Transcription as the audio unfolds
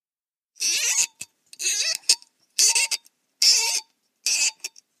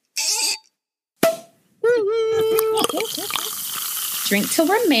Drink Till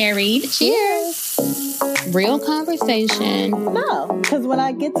We're Married. Cheers. Real conversation. No, because when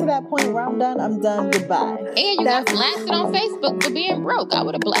I get to that point where I'm done. Goodbye. And you got blasted on Facebook for being broke. I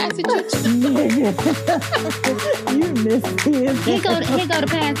would have blasted you too. You missed it. Here go the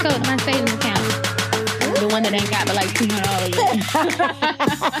passcode to my savings account. The one that ain't got but like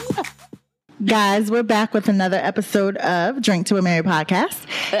 $200 yet. Guys, we're back with another episode of Drink to a Married podcast.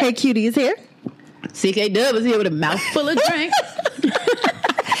 Hey, Cutie is here. CK Dub is here with a mouthful of drinks.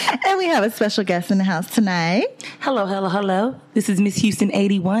 And we have a special guest in the house tonight. Hello. This is Miss Houston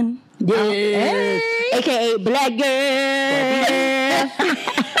 81. Yes. Hey. AKA Black Girl.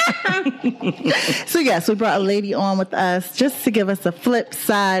 So yes, we brought a lady on with us just to give us a flip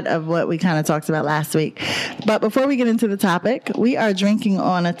side of what we kind of talked about last week. But before we get into the topic, we are drinking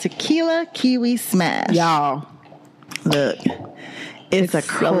on a tequila kiwi smash. Y'all. Look, it's a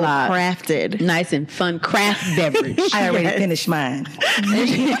crafted, nice and fun craft beverage. I already finished mine.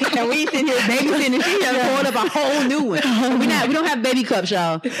 And we sitting here babysitting. She has poured up a whole new one. We don't have baby cups,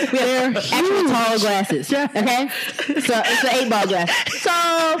 y'all. We have actual tall glasses. Okay, so it's an 8-ball glass. So,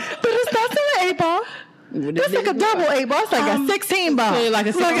 But it's not still an 8-ball. It's like a double 8-ball. It's like a 16-ball. Like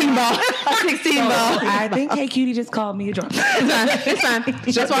a 16-ball. A 16-ball. I think Hey Cutie just called me a drunk. It's fine.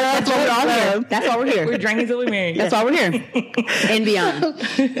 That's why we're all here. That's why we're here. We're drinking till we're married. That's why we're here. And beyond.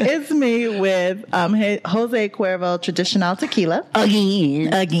 It's me with Jose Cuervo Tradicional Tequila.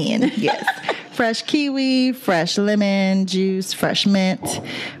 Again, yes. Fresh kiwi, fresh lemon juice, fresh mint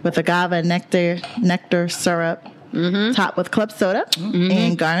with agave nectar syrup. Mm-hmm. Topped with club soda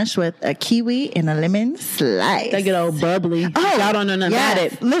and garnished with a kiwi and a lemon slice. They get old bubbly. Oh, y'all don't know nothing about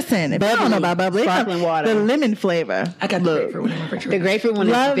it. Listen, if you don't know about bubbly, sparkling water. The lemon flavor. I got the grapefruit one in my refrigerator. The grapefruit one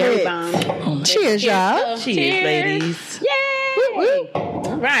is very bomb. Cheers, y'all. Cheers, ladies. Yay! Woo.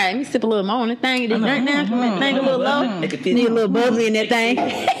 All right, let me sip a little more on this thing. This drink now. Thing a little low. Need a little bubbly in that thing.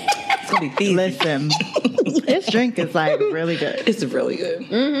 It's going to be feezy. Listen, this drink is like really good. It's really good.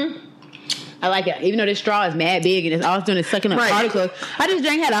 Mm-hmm. I like it. Even though this straw is mad big and all it's doing is sucking up particles. I just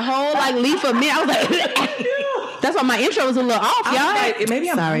drank had a whole like leaf of mint. I was like, that's why my intro was a little off, y'all. Like,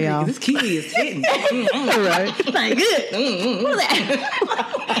 maybe I'm sorry, y'all. This kiwi is hitting. All right. It's not good. What is that?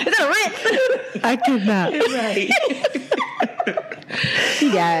 Is that a rinse? I could not.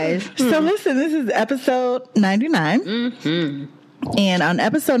 You guys. So listen, this is episode 99. Mm-hmm. And on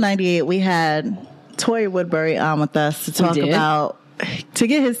episode 98, we had Tory Woodbury on with us to talk to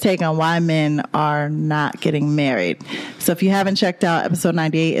get his take on why men are not getting married. So if you haven't checked out episode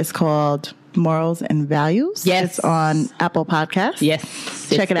 98, it's called Morals and Values. Yes. It's on Apple Podcasts. Yes.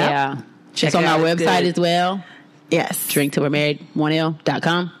 Check it out. Yeah. Check it's on it our out. website Good. as well. Yes.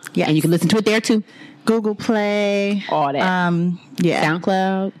 DrinkTillWe'reMarried1l.com. Yes. And you can listen to it there too. Google Play. All that. Yeah.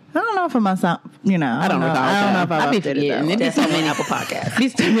 SoundCloud. I don't know if I'm on I don't know if I've updated that one. There's so many Apple Podcasts.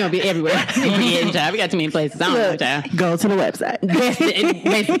 These two will be everywhere. We got too many places. I don't know, child. Go to the website.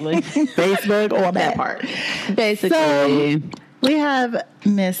 Basically. Facebook or that part. Basically. So, we have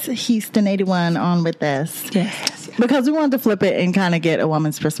Miss Houston 81 on with us. Yes. Because we wanted to flip it and kind of get a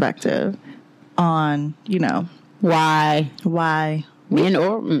woman's perspective on, Why? Men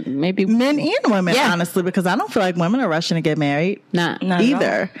or maybe men and women, honestly, because I don't feel like women are rushing to get married. Not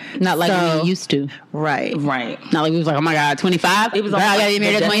either. Not like we used to. Right. Not like we was like, oh my God, 25? It was I gotta get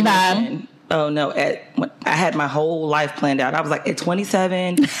married at 25. Oh no! I had my whole life planned out. I was like, at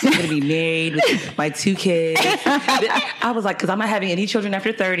 27, I'm gonna be married with my 2 kids. I was like, because I'm not having any children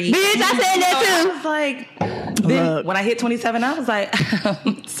after 30. Bitch, I said that too. I was like, then when I hit 27, I was like,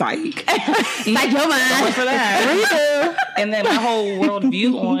 psych. Like your mind. For that. And then my whole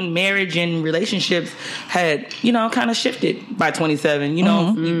worldview on marriage and relationships had, kind of shifted by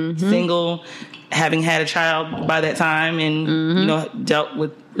 27. Single, having had a child by that time, and dealt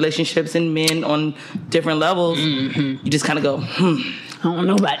with relationships and men on different levels. You just kind of go, I don't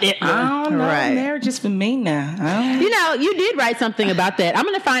know about that. I don't know. Right. Marriage is for me now. You did write something about that. I'm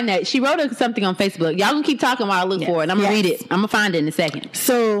going to find that. She wrote something on Facebook. Y'all can keep talking while I look for it. I'm going to read it. I'm going to find it in a second.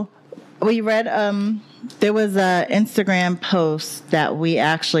 So we read, there was a Instagram post that we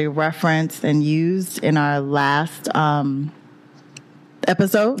actually referenced and used in our last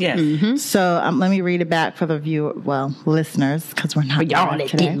episode. Yes. Mm-hmm. So let me read it back for the listeners, because we're not For y'all there that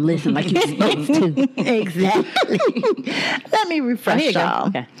today. didn't listen like you're supposed to. Exactly. Let me refresh y'all.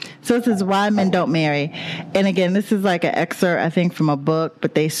 Okay. So this is Why Men Don't Marry. And again, this is like an excerpt, I think, from a book,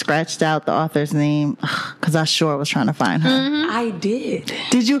 but they scratched out the author's name because I sure was trying to find her. Mm-hmm. I did.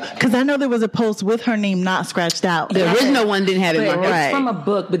 Did you? Because I know there was a post with her name not scratched out. The original one didn't have it marked. Right. It's from a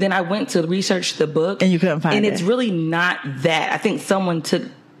book, but then I went to research the book. And you couldn't find it. And it's really not that. I think someone took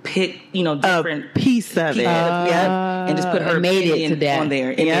pick, different piece of it. and just put her made it opinion to that. on there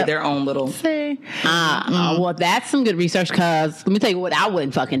and made their own little. See? Well, that's some good research because let me tell you what I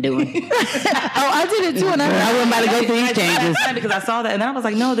wasn't fucking doing. I did it too, and I wasn't about to go through these changes. Because I saw that and I was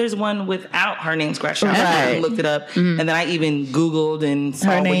like, no, there's one without her name scratched out. Right. I looked it up, and then I even Googled and saw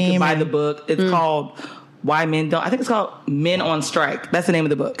Her where you name could buy and- the book. It's called Why Men Don't. I think it's called Men on Strike. That's the name of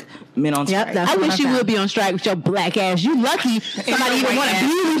the book. Men on Strike. that's I what wish you found. would be on strike with your black ass. You lucky somebody even want to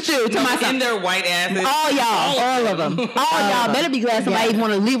be with you. To No, myself. in their white asses. All of them. All y'all better be glad somebody even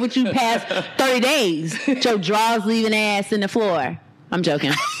want to live with you past 30 days. With your drawers leaving ass in the floor. I'm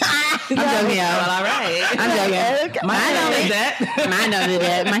joking. I'm joking, y'all. Well, all right. I'm joking. Mine knows that. Mine don't do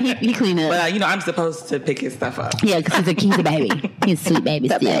that. He clean up. But I'm supposed to pick his stuff up. Yeah, because he's a baby. He's a sweet baby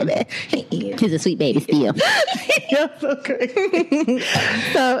still. He's a sweet baby still. You're so crazy.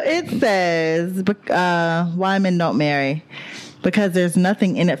 So it says, why men don't marry. Because there's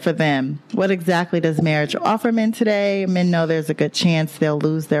nothing in it for them. What exactly does marriage offer men today? Men know there's a good chance they'll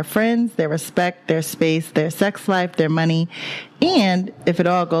lose their friends, their respect, their space, their sex life, their money, and if it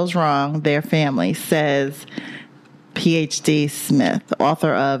all goes wrong, their family, says PhD Smith,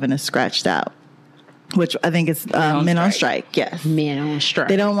 author of And Is Scratched Out, which I think is Men on Strike. Yes. Men on strike.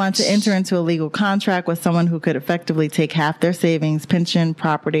 They don't want to enter into a legal contract with someone who could effectively take half their savings, pension,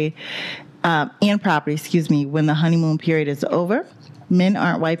 property, when the honeymoon period is over. Men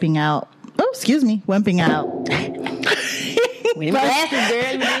aren't wimping out. With them glasses,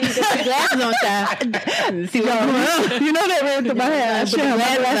 girl. You need to put your glasses on, child. See what's going on. You know that ran through my head.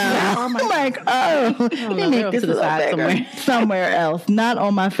 I'm like, let me make this a little bigger. Somewhere else, not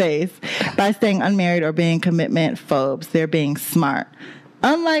on my face. By staying unmarried or being commitment phobes, they're being smart.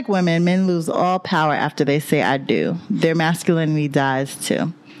 Unlike women, men lose all power after they say I do. Their masculinity dies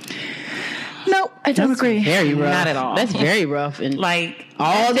too. No, I don't agree. Very rough. Not at all. That's very rough. And Like,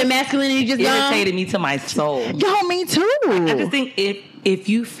 all the masculinity just gone. irritated me to my soul. Yo, me too. I just think if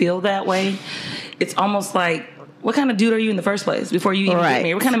you feel that way, it's almost like, what kind of dude are you in the first place before you even get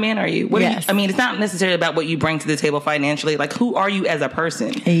married? What kind of man are you? Yes. It's not necessarily about what you bring to the table financially. Like, who are you as a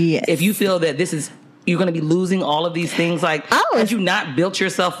person? Yes. If you feel that you're going to be losing all of these things, like, had you not built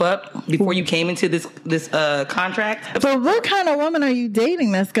yourself up before you came into this contract? But what kind of woman are you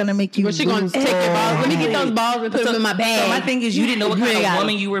dating that's going to make you? But she going to take your balls. Let me get those balls and put them in my bag. So my thing is, you didn't know what kind of got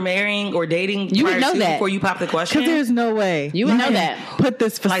woman you were marrying or dating. You would know that before you popped the question. Because there's no way you would know that. Put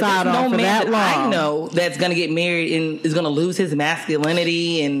this facade there's on for man that long. I know that's going to get married and is going to lose his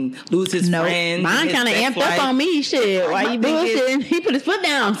masculinity and lose his friends. Mine kind of amped up on me. Shit, why you bullshitting? He put his foot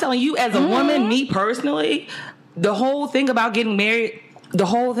down. I'm telling you, as a woman, me personally, the whole thing about getting married,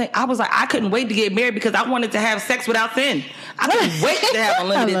 I was like, I couldn't wait to get married because I wanted to have sex without sin. I couldn't wait to have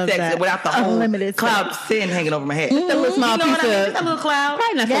unlimited sex without the whole cloud of sin hanging over my head. Just a little small piece of Just a little cloud.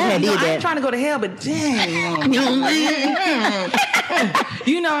 Probably not supposed to did I that. ain't trying to go to hell, but dang.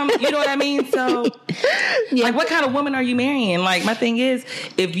 you know what I mean? So, like, what kind of woman are you marrying? Like, my thing is,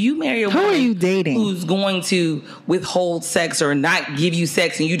 if you marry a woman are you dating? who's going to withhold sex or not give you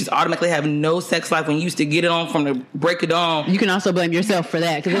sex and you just automatically have no sex life when you used to get it on from the break of dawn. You can also blame yourself for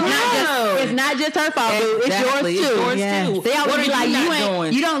that because it's not just her fault. Boo. Exactly. It's yours too. It's yours too. They always What be are like, you you not ain't,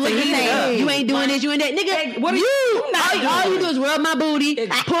 doing? you don't look the Clean it up. same. You ain't doing this, you ain't that. Nigga, What are you not all doing? you do is rub my booty,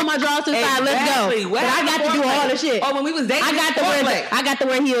 pull my drawers to the side, let's Exactly. go. What But I got to do all the shit. Oh, when we was dating, I got to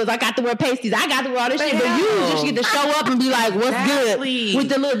wear heels. I got to wear pasties. I got to wear all this shit. But you just get to show up and be like, what's Exactly. good? With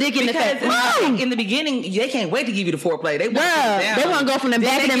the little dick in the face. Because in the beginning, they can't wait to give you the foreplay. They want to go from the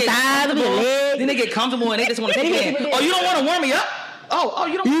back of them thighs to the legs. Then they get comfortable and they just want to kick in. Oh, you don't want to warm me up? Oh,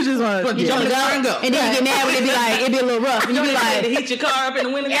 you don't. You just want to jump in the car and go. And then you get mad when it be a little rough. And you be like, to heat your car up in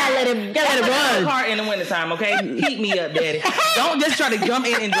the winter. gotta let it run. Car in the wintertime, okay? Heat me up, daddy. Don't just try to jump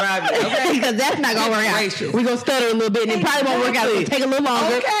in and drive me, okay? Because that's not gonna work out. Gracious. We're gonna stutter a little bit, and it probably won't work out. It'll take a little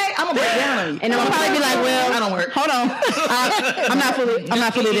longer. Okay, I'm gonna break down on you. And I'm gonna probably be like, well, I don't work. Hold on. I'm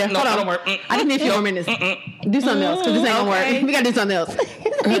not fully there. No, Hold I on. don't work. I just need a few more minutes. Do something else, because this ain't gonna Okay. work. We gotta do something else.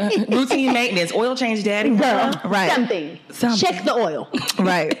 Routine maintenance, oil change, daddy. Right. Something. Check the oil.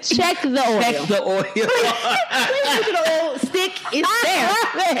 Right. Check the oil. Check the oil. Look at the oil stick. It's there.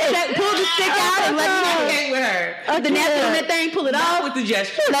 Pull the stick out and let me know. Okay with her. Put the napkin on that thing. Pull it Not off. with the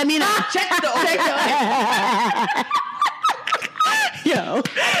gesture. Let me know. Check the oil. Yo,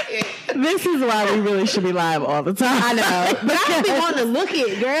 this is why we really should be live all the time. I know, but I don't be wanting to look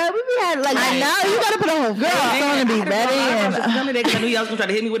it, girl. We be having like I know you gotta put a whole girl on to be ready. And I knew y'all was gonna try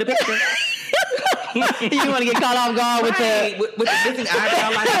to hit me with a picture. you want to get caught off guard with Right. With the missing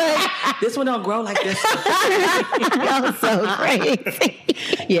eyebrow, like this one don't grow like this. y'all so crazy.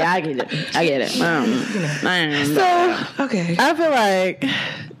 Yeah, I get it. So Okay. I feel like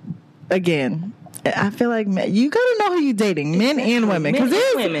again, I feel like you gotta know who you're dating, men and women, because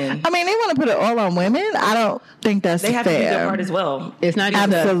women. I mean, they want to put it all on women. I don't think that's they have fair. to do their part as well. It's not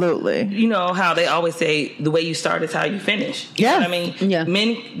just absolutely. You know how they always say the way you start is how you finish. You know what I mean? Yeah.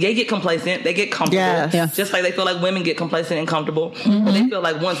 Men, they get complacent, they get comfortable. Yes. Yeah. Just like they feel like women get complacent and comfortable. But they feel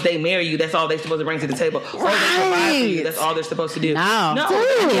like once they marry you, that's all they're supposed to bring to the table. Or they provide for you. That's all they're supposed to do. No. No.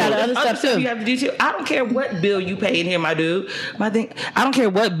 Dude. Yeah, the other stuff too. You have to do too. I don't care what bill you pay in here, my dude. I don't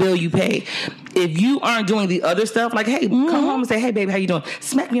care what bill you pay. If you aren't doing the other stuff, like, hey, come home and say, hey, baby, how you doing?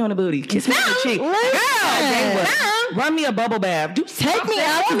 Smack me on the booty. Kiss me on the cheek. Run me a bubble bath. Take me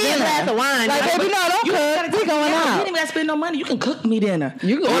out to dinner. glass of wine. Like, baby, no, don't cook. We going You out. ain't even got to spend no money. You can cook me dinner.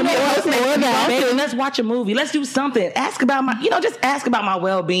 You can order Baby, let's watch a movie. Let's do something. Ask about just ask about my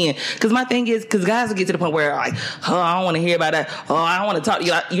well-being. Because my thing is, because guys will get to the point where, like, oh, I don't want to hear about that. Oh, I don't want to talk to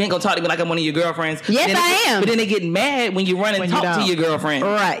you. You ain't going to talk to me like I'm one of your girlfriends. Yes, I am. But then they get mad when you run and talk to your girlfriend.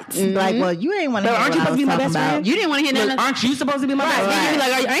 Right. Like, well, you ain't want to. Aren't you supposed to be my best friend? You didn't want to hear nothing. Aren't you supposed to be my best friend? Then you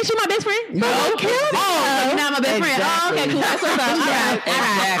be like, ain't you my best friend? Okay. Oh, you're not my best friend. Oh, okay, cool. That's what's up.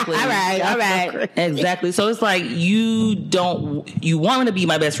 Exactly. All right. Exactly. So it's like you want to be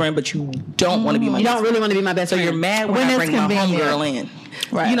my best friend, but you don't want to be my You best don't really want to be my best So friend. you're mad when I it's bring my convenient. homegirl in.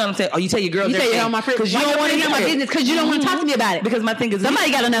 Right. You know what I'm saying? Or you tell your girls You tell everything. your my friend Because you don't want to hear my business because you don't want to talk to me about it. Because my thing is,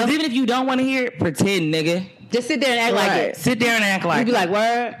 Somebody gotta know. Even if you don't want to hear it, pretend, nigga. Just sit there and act like it. Sit there and act like You be like,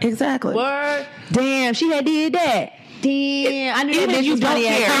 word, exactly. word. Damn, she had did that. Damn, I knew Even that if bitch you was don't funny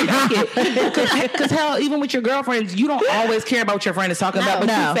care, ass. because hell, even with your girlfriends, you don't always care about what your friend is talking about, but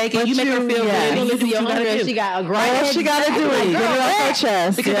you fake it. You make her feel good. You And you listen do to your what you gotta homegirl, do. she got a great All she got to do is get it off her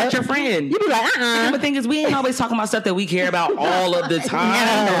chest. Because that's your friend. You be like, The thing is, we ain't always talking about stuff that we care about all of the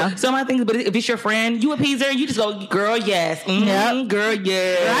time. No. So my thing is, but if it's your friend, you appease her, and you just go, girl, yes. Yep. Girl,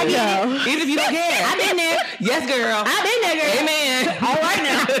 yes. I go. Even if you don't care. I've been there. Yes, girl. I've been there, girl. Amen. All right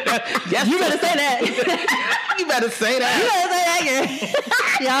now. Yes, You better say that. You better say that. You better say that,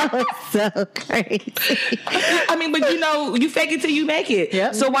 girl. Y'all are so crazy. I mean, but you fake it till you make it.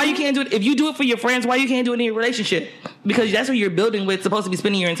 Yep. So why you can't do it? If you do it for your friends, why you can't do it in your relationship? Because that's what you're building with, supposed to be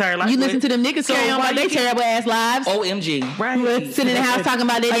spending your entire life You with. listen to them niggas carry on why about their you can't- terrible ass lives. OMG. Right. Sitting in the house talking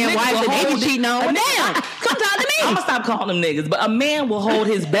about their damn nigga wives will that they hold be it- cheating on. a Well, nigga- damn, come talk to I'm me. gonna stop calling them niggas, but a man will hold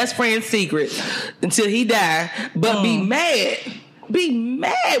his best friend's secret until he die, but be mad. Be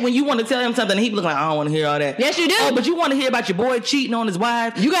mad when you want to tell him something and he be like, I don't want to hear all that. Yes, you do. Oh, but you want to hear about your boy cheating on his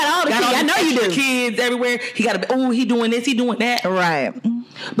wife. You got all the kids. I know you do. Kids everywhere. He got he doing this, he doing that. Right.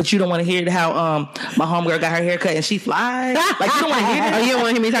 But you don't want to hear how my homegirl got her hair cut and she flies. Like, you don't want to hear Oh, that. you don't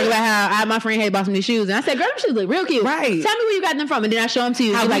want to hear me talk about how my friend had bought some new shoes, and I said, "Girl, them shoes look real cute. Right. Tell me where you got them from." And then I show them to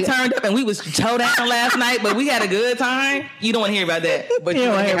you. How You're we like, turned up and we was toe down last night, but we had a good time. You don't want to hear about that, but you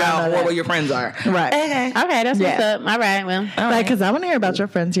want to hear how horrible your friends are. Right. okay, that's what's Yeah. up. All right, well, Like, because I want to hear about your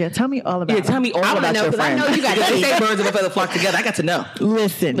friends. Yeah, tell me all about Yeah, them. tell me all I wanna about know, your 'cause I friends. know you got They it. say birds of a feather flock together. I got to know.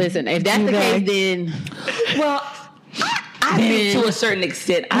 Listen. listen. If that's the case, then Well, I think to a certain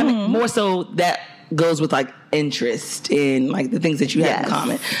extent. I mean, more so that goes with like interest in like the things that you have in Yes.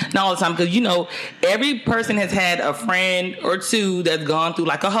 common. Not all the time, because every person has had a friend or two that's gone through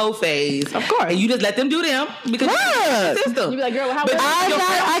like a hoe phase. Of course. And you just let them do them because Look. you're the system. you be like, "Girl, well, how But was I your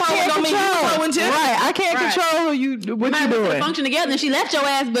friend can't don't mean you control. hoeing too. Right. I can't Right. control what you doing. function together?" And she left your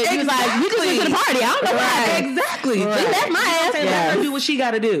ass, but you was like, "We just went to the party. I don't know why." Exactly. Right. She left my ass. Let her do what she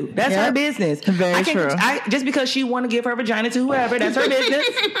got to do. That's Yep. her business. Very I can't- true. Just because she want to give her vagina to whoever, that's her business.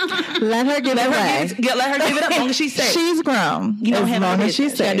 Let her give it away. Let her give it up as long as she's safe. She's grown. You don't as have long no as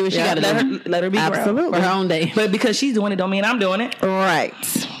she's business. safe. Gotta do what she Yeah. gotta let her be grown. Absolutely. For her own day. But because she's doing it, don't mean I'm doing it. Right.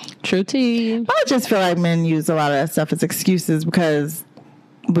 True tea. But I just feel like men use a lot of that stuff as excuses because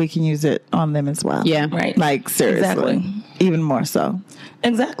we can use it on them as well. Yeah. Right. Like, seriously. Exactly. Even more so.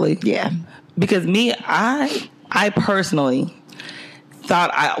 Exactly. Yeah. Because I personally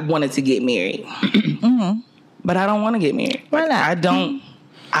thought I wanted to get married, but I don't want to get married. Why not?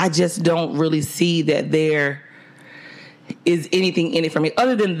 I just don't really see that there is anything in it for me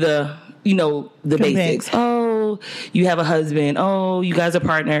other than the basics. Oh, you have a husband. Oh, you guys are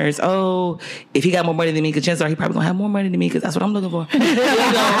partners. Oh, if he got more money than me, because chances are he probably gonna have more money than me because that's what I'm looking for.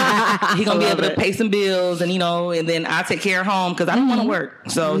 He gonna be able to pay some bills and and then I take care of home because I don't want to work.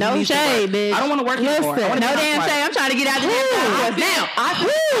 So No he needs to shade, work. bitch. I don't want to work anymore. I Listen, wanna No be damn housewife. shame. I'm trying to get out of I this now.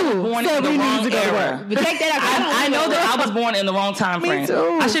 was born So in the we need wrong to go to era. work. But take that out. I know that I was born in the wrong time frame.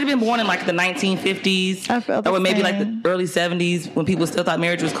 too. I should have been born in like the 1950s, I felt the or maybe like same. the early 70s when people still thought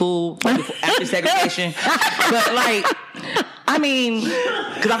marriage was cool, like after segregation. But like, I mean,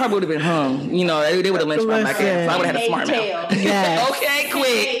 because I probably would have been hung. They would have lynched my back ass. So I would have had a smart mouth. Yes. Okay,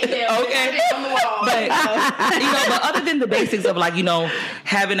 quick. Okay. but other than the basics of like,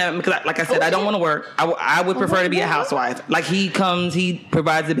 having because like I said, I don't want to work. I would prefer to be a housewife. Like he comes, he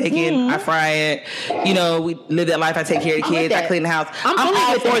provides the bacon, I fry it. We live that life. I take care of the kids. I clean the house. I'm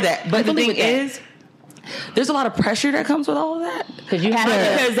all for that. But the thing is, there's a lot of pressure that comes with all of that because your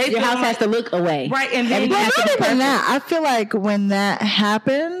house has to look away, right? And then not even that. I feel like when that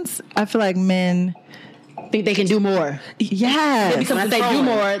happens, I feel like men think they can do more. Yeah. When they do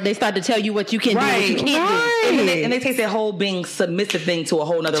more, they start to tell you what you can do, what you can't do. And they take that whole being submissive thing to a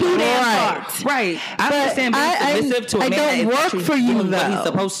whole nother level. Right. I understand being submissive to a man that is work for you, what he's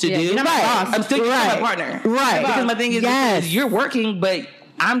supposed to do. You're not my boss. I'm still my partner. Right. Because my thing is you're working, but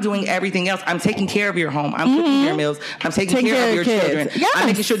I'm doing everything else. I'm taking care of your home. I'm cooking your meals. I'm taking care of your children. Yes. I'm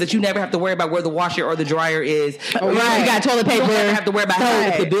making sure that you never have to worry about where the washer or the dryer is. Right. You got toilet paper. You don't have to worry about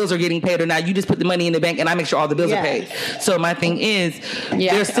if the bills are getting paid or not. You just put the money in the bank and I make sure all the bills are paid. So my thing is,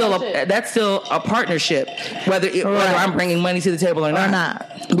 there's that's still a partnership, whether I'm bringing money to the table or not.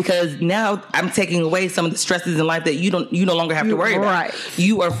 Because now I'm taking away some of the stresses in life that you no longer have to worry about. Right.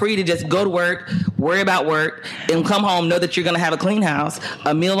 You are free to just go to work, worry about work, and come home, know that you're going to have a clean house,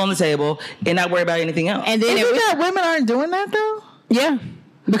 a meal on the table, and not worry about anything else. And then that women aren't doing that though? Yeah.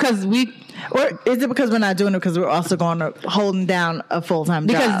 Because or is it because we're not doing it because we're also holding down a full-time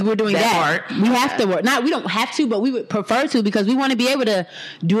job? Because we're doing that. We have to work. We don't have to, but we would prefer to because we want to be able to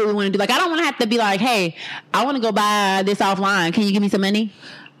do what we want to do. Like, I don't want to have to be like, hey, I want to go buy this offline. Can you give me some money?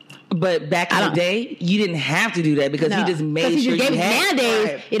 But back in the day, you didn't have to do that because he just made sure you had.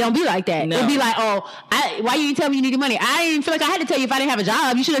 Nowadays, it don't be like that. No. It'd be like, why you didn't tell me you needed money? I didn't feel like I had to tell you if I didn't have a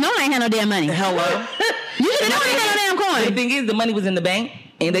job. You should have known I ain't had no damn money. Hello. You should have known I ain't had no damn coin. The thing is, the money was in the bank.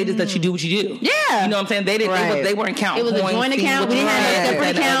 And they just let you do what you do. Yeah. You know what I'm saying? They didn't. They weren't counting. It was a joint account. We didn't have no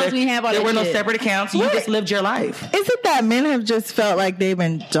separate accounts. We didn't have all that There were no shit. separate accounts. You just lived your life. Is it that men have just felt like they've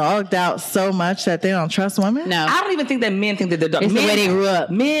been dogged out so much that they don't trust women? No. I don't even think that men think that they're dogged. It's the way they grew up.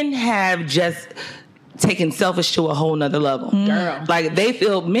 Men have just taken selfish to a whole nother level. Girl. Like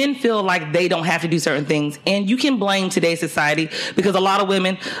men feel like they don't have to do certain things. And you can blame today's society because a lot of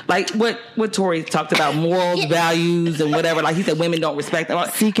women, like what Tori talked about, morals, values, and whatever. Like he said, women don't respect them.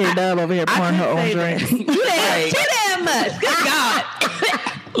 CK Dub over here pouring her own drink. You didn't that much. Good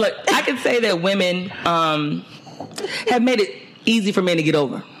God. Look, I can say that women have made it easy for men to get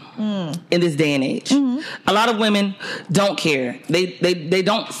over. In this day and age, a lot of women don't care. They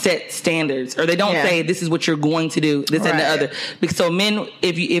don't set standards, or they don't say this is what you're going to do, this and the other. Because so men,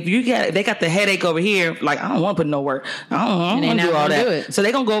 if they got the headache over here, like I don't want to put no work, I don't want to do all that. So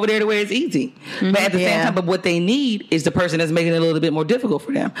they're gonna go over there to where it's easy. But at the same time, but what they need is the person that's making it a little bit more difficult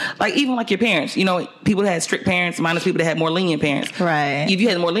for them. Like even like your parents, people that had strict parents, minus people that had more lenient parents. Right. If you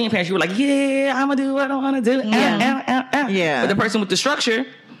had more lenient parents, you were like, yeah, I'm gonna do what I want to do. Yeah. But the person with the structure.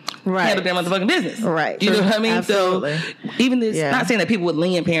 Handle their motherfucking business. Right. You know what I mean? Absolutely. So even this, not saying that people with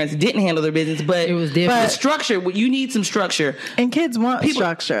lenient parents didn't handle their business, but it was different. The structure, you need some structure. And kids want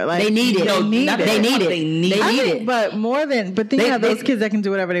structure. Like they need it. They need it. But then you have those kids that can do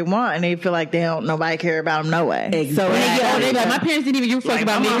whatever they want and they feel like nobody care about them no way. Exactly. So when they get older, they be like, my parents didn't even give a fuck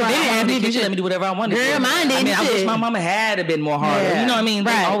about me. They should let me do whatever I wanted. Girl, mine didn't. I wish my mama had been more harder. You know what I mean?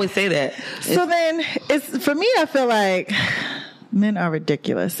 They always say that. So then for me, I feel like men are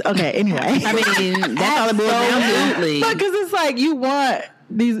ridiculous. Okay, anyway. I mean, that's all it boils down to. Because it's like you want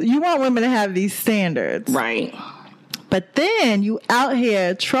women to have these standards. Right. But then you out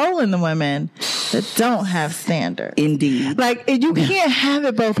here trolling the women that don't have standards. Indeed. Like you can't have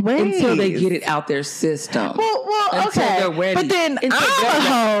it both ways. Until they get it out their system. Well, okay. They're ready. But then I'm a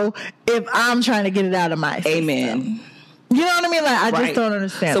hoe if I'm trying to get it out of my system. Amen. You know what I mean? Like I just don't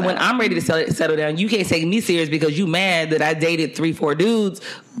understand. So when I'm ready to settle down, you can't take me serious because you mad that I dated 3-4 dudes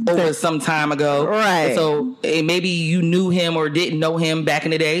over some time ago. Right. So maybe you knew him or didn't know him back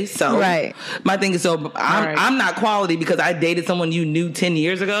in the day. So my thing is, I'm not quality because I dated someone you knew 10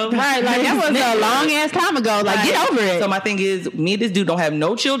 years ago. Right. Like that was a long ass time ago. Like get over it. So my thing is, me and this dude don't have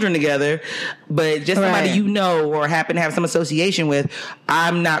no children together, but just somebody you know or happen to have some association with.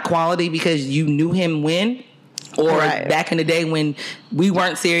 I'm not quality because you knew him when. Or back in the day when we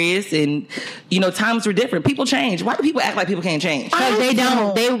weren't serious and, times were different. People change. Why do people act like people can't change? Because they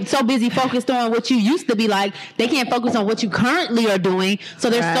don't. They're so busy focused on what you used to be like. They can't focus on what you currently are doing. So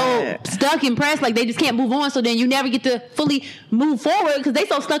they're so stuck and pressed. Like they just can't move on. So then you never get to fully move forward because they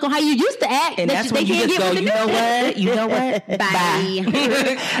so stuck on how you used to act. And that's when you just go, you know what? Bye.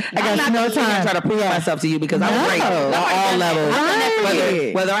 I got no time to try to prove myself to you because I'm great on all levels.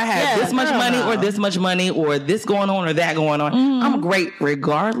 Whether I have this much money or this much money or this going on or that going on, I'm great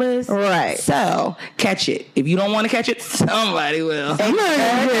regardless. Right. So catch it. If you don't want to catch it, somebody will. And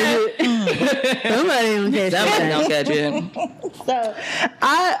Somebody don't catch Somebody that. don't catch it.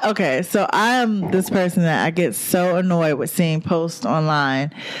 So I am this person that I get so annoyed with seeing posts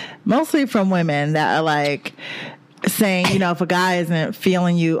online, mostly from women that are like saying, you know, if a guy isn't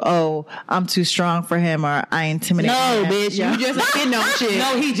feeling you, oh, I'm too strong for him or I intimidate No, him. bitch, you just getting on shit.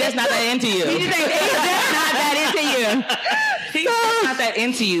 No, he just not that into you. He just ain't just not that into you. He's just not that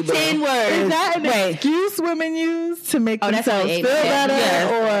into you, bro. 10 words. Is that an excuse women use to make that's themselves what feel they- better? Yeah.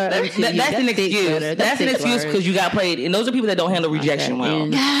 Or That's an excuse. That's an excuse because you got played, and those are people that don't handle rejection well.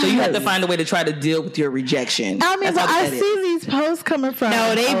 So you have to find a way to try to deal with your rejection. I mean, That's but all I that is. see these posts coming from.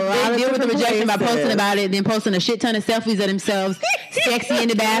 No, they a lot of deal with the different rejection by places. posting about it, then posting a shit ton of selfies of themselves, sexy in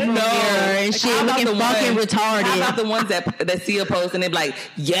the bathroom mirror and shit, How about looking the fucking ones- retarded. How about the ones that see a post and they be like,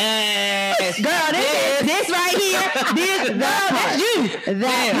 yes, Girl, this right here, this girl, that's you.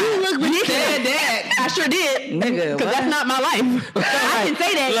 Damn. You look ridiculous. said that. I sure did, Nigga, because what? that's not my life. I can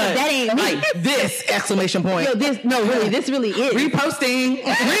say that because Look, that ain't me. like this exclamation point. Yo, this really is. Reposting.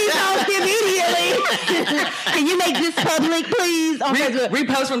 Repost immediately. Can you make this public, please, on Facebook?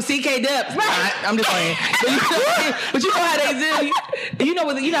 Repost from CK Dubs. Right. I'm just playing. But you know how they do. You know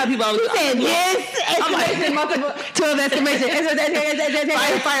how people always Said yes, exclamation, multiple, 12 exclamation. fire.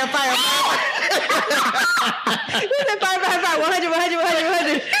 You said fire,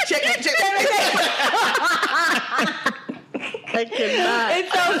 100. Check. I cannot.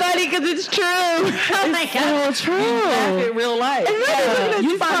 It's so funny because it's true. Oh my god. So true. In real life. Yeah.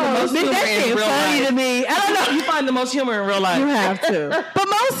 You find the most humor that in shit real funny life. to me. I don't know. You find the most humor in real life. You have to. But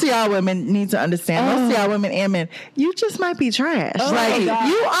most of y'all women need to understand, most of y'all women and men, you just might be trash. Like, my God.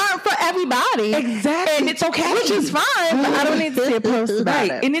 you aren't for everybody. Exactly. And it's okay. Which is fine, but I don't need to see a post about Right.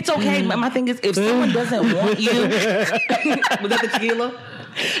 it. And it's okay. My thing is, if someone doesn't want you, was that the tequila?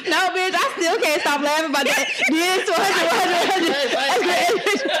 No, bitch, I still can't stop laughing about that. This 100.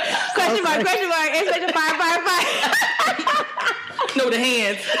 Question mark, exclamation, fire. No, the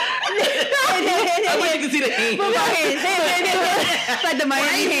hands. I wish you could see the hands. It's like the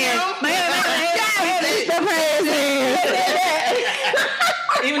Miami hand.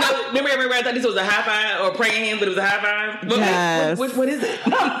 Even though, remember everybody thought this was a high five or praying hands, but it was a high five? Yes. What is it?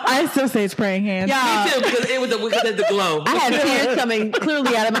 I still say it's praying hands. Yeah. Me too, because it was because of the glow. I have tears coming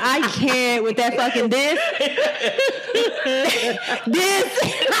clearly out of my. I can't with that fucking this.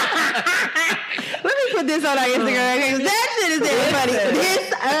 Let me put this on our Instagram. 'Cause that shit is very funny.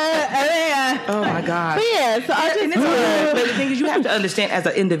 This. Oh my God. But yeah, so I just But the thing is, you have to understand as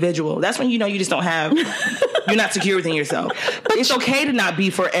an individual. That's when you know you just don't have. You're not secure within yourself. But it's okay to not be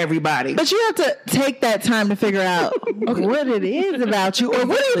for everybody. But you have to take that time to figure out what it is about you, or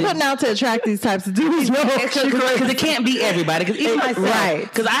what are you putting out to attract these types of dudes? Because it can't be everybody. Because even myself, Right.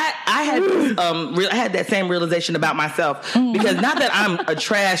 Because I had this, I had that same realization about myself. Because not that I'm a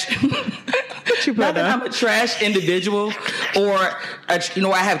trash, not that I'm a trash individual, or I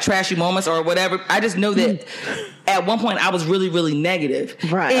have trashy moments or whatever. I just know that at one point I was really, really negative.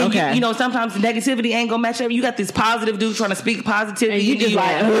 Right. And Okay. you know, sometimes negativity ain't gonna match up. You got this positive dude trying to speak positivity. And you just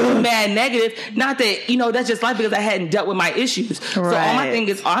like, mad negative. Not that, that's just life because I hadn't dealt with my issues. So all my Right. thing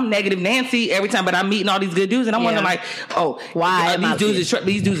is, I'm negative Nancy every time, but I'm meeting all these good dudes and I'm wondering like, Why am I these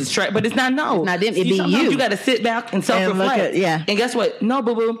dudes is trash. But it's not, no. It's not them, it be sometimes you. You got to sit back and self-reflect. yeah. And guess what? No,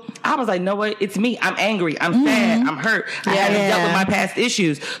 boo-boo. I was like, no, what? It's me. I'm angry. I'm sad. I'm hurt. I haven't dealt with my past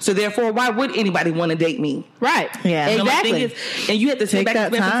issues. So therefore, why would anybody want to date me? Right. Yeah. You know, my Exactly. thing is, and you have to sit Take back and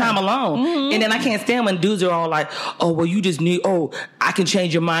that spend some time. time alone. And then I can't stand when dudes are all like, "Oh, well, you just need. Oh, I can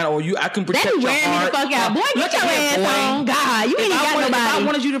change your mind, or I can They protect be your wearing me heart." the fuck out. Boy, Look get your at ass here, boy. on. God, you ain't If got If I nobody.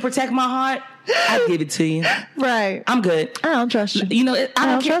 wanted you to protect my heart, I'd give it to you. Right. I'm good. I don't trust you. You know, I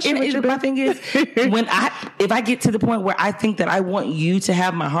don't care. trust you with your My thing is, if I get to the point where I think that I want you to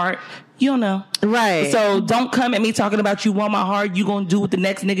have my heart, you don't know. Right. So don't come at me talking about you want my heart. You gonna do what the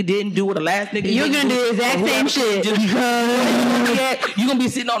next nigga didn't do, what the last nigga You're didn't gonna do the exact or same whoever shit. You gonna be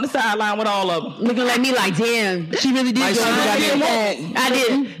sitting on the sideline with all of them. Looking like me like, damn, she really did Like, go she and got didn't me. want- I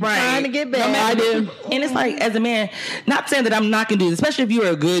didn't. Trying to get back. I do. And it's like, as a man, not saying that I'm knocking dudes, especially if you're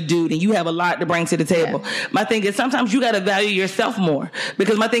a good dude and you have a lot to bring to the table. My thing is, sometimes you got to value yourself more.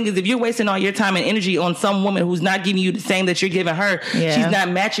 Because my thing is, if you're wasting all your time and energy on some woman who's not giving you the same that you're giving her, Yeah. she's not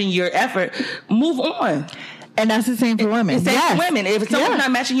matching your effort, move on. And that's the same for women. It's the same for women. If someone's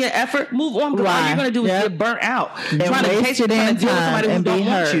not matching your effort, move on. Because all you're going to do is get burnt out. Trying to deal with somebody who don't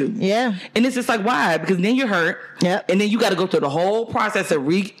want you. Yeah. And it's just like, why? Because then you're hurt. Yep. And then you got to go through the whole process of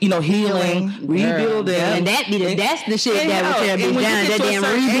healing, rebuilding. And that's the shit that would tear me down. That damn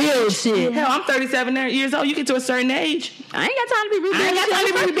rebuild shit. Hell, I'm 37 years old. You get to a certain age. I ain't got time to be rebuilding. I ain't got time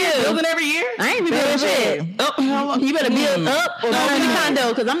to be rebuilding every year. I ain't rebuilding shit. You better build up or go in the condo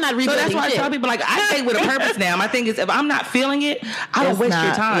because I'm not rebuilding shit. So that's why I tell people, like, I stay with a purpose now. My thing is, if I'm not feeling it, I don't waste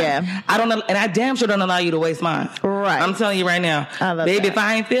your time. Yeah. I don't, and I damn sure don't allow you to waste mine. Right. I'm telling you right now, baby, if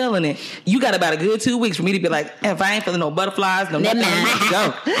I ain't feeling it, you got about a good 2 weeks for me to be like, if I ain't feeling no butterflies, no nothing, I'm ready to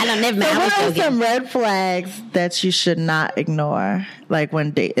go. I don't never mind. So what are some red flags that you should not ignore? Like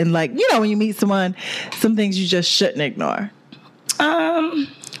when dating, like, you know, when you meet someone, some things you just shouldn't ignore.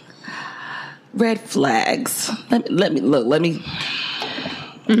 Red flags. Let me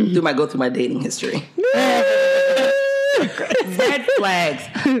go through my dating history. Red flags.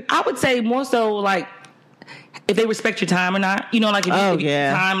 I would say more so like if they respect your time or not. You know, like if you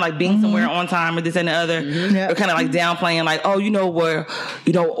time, like being somewhere on time or this and the other, or kind of like downplaying, like, oh,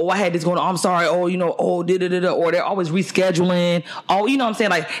 I had this going on. I'm sorry. Oh, or they're always rescheduling. Oh, you know what I'm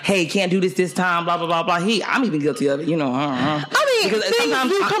saying? Like, hey, can't do this time, blah, blah, blah, blah. I'm even guilty of it, I mean, because things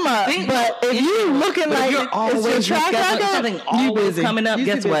do come up, but if you looking like you're always something always coming up,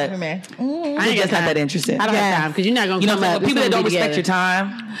 guess what? I ain't just not that interested. I don't have time because you're not going to come up. People that don't respect your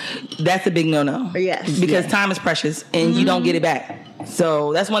time, that's a big no-no. Yes. Because time is precious and you don't get it back.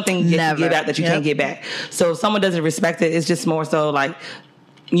 So that's one thing you get back that you can't get back. So if someone doesn't respect it, it's just more so like,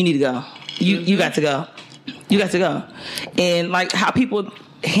 you need to go. You got to go. You got to go. And like how people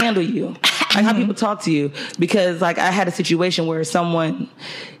handle you, like how people talk to you. Because like I had a situation where someone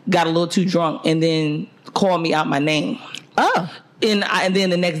got a little too drunk and then called me out my name. Oh. And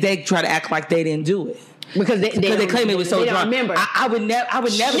then the next day try to act like they didn't do it. Because they claim it was so drunk. Remember. I would never talk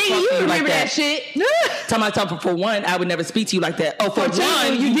to you like that. Shit. Talking for one, I would never speak to you like that. Oh, for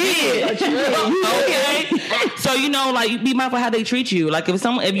one, you did. Okay. So like be mindful how they treat you. Like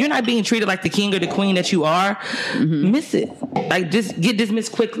if you're not being treated like the king or the queen that you are, miss it. Like just get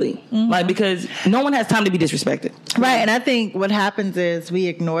dismissed quickly. Like because no one has time to be disrespected. Right. And I think what happens is we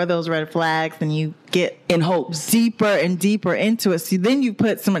ignore those red flags and you get in hopes deeper and deeper into it. So then you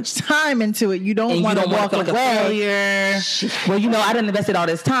put so much time into it. You don't want to walk away. Like a failure. Well, I done invested all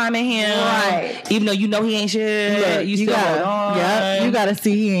this time in him. Right. Even though he ain't shit. Look, you still hold on. Yep. You got to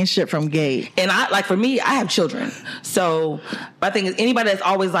see he ain't shit from gate. And for me, I have children. So my thing is anybody that's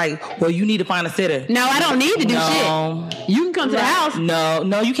always like, well, you need to find a sitter. No, I don't need to do shit. You can come to the house.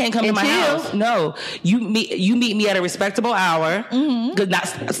 No, you can't come to my house. No. You meet me at a respectable hour.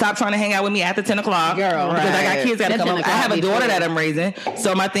 Stop trying to hang out with me after 10 o'clock. Girl, because I got kids that come up. I have a daughter that I'm raising.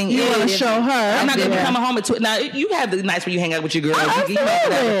 So my thing is, you want to show her. I'm not going to be coming home at 2. Now, you have the nights where you hang out with your girls.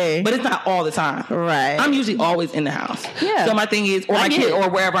 Absolutely. But it's not all the time. Right. I'm usually always in the house. Yeah. So my thing is, or my kid, or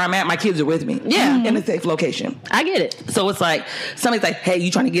wherever I'm at, my kids are with me. Yeah. In a safe location. I get it. So it's like, somebody's like, hey,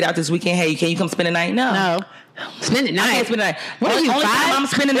 you trying to get out this weekend? Hey, can you come spend the night? No. Spend the night. I can't spend the night. What are you, only 5? time I'm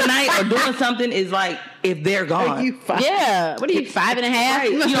spending the night or doing something is like if they're gone. Yeah. What are you, 5 and a half?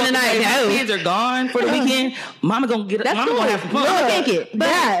 Right. You must spend the night. If my kids are gone for the weekend, mama gonna get up. Mama gonna have some fun. I think it.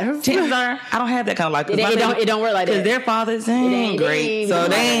 But chances are, I don't have that kind of life. It don't work like that. Because their fathers ain't great. So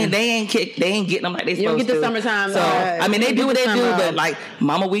they ain't getting them like they supposed to. You don't get the summertime. So, I mean, they do what they do, but like,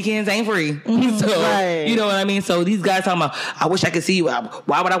 mama weekends ain't free. So, you know what I mean? So these guys talking about, I wish I could see you.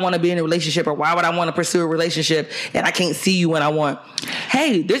 Why would I want to be in a relationship or why would I want to pursue a relationship and I can't see you when I want?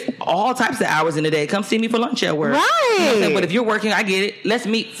 Hey, there's all types of hours in the day. Come see me for lunch at work. Right. You know what I'm saying? But if you're working, I get it. Let's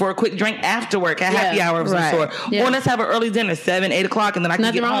meet for a quick drink after work at happy hour of some sort. Yeah. Or let's have an early dinner, 7, 8 o'clock, and then I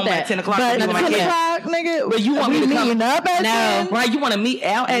can get home at 10 o'clock. But with my 10 kids. o'clock, nigga, But you want me to come up at 10? Right, you want to meet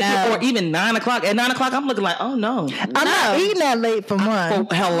out at 10 or even 9 o'clock. At 9 o'clock, I'm looking like, oh no. I'm not eating that late for one.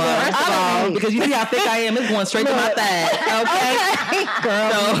 Hello. First of all, because you see how thick I am, it's going straight to my thigh. Okay?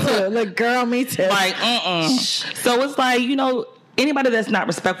 Girl, me too. Look, girl, me too. Like, So it's like, anybody that's not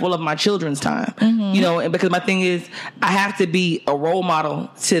respectful of my children's time, and because my thing is, I have to be a role model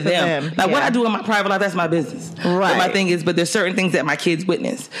to them. Like what I do in my private life, that's my business. Right. But my thing is, but there's certain things that my kids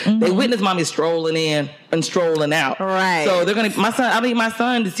witness. They witness mommy strolling in and strolling out. Right. So they're gonna. I need my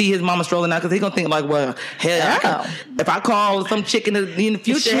son to see his mama strolling out because he's gonna think like, well, hell, if I call some chick in the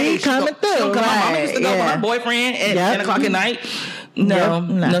future, she coming through. She'll come. My mama used to go with her boyfriend at 10 o'clock at night.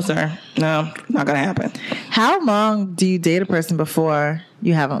 No, sir. No, not gonna happen. How long do you date a person before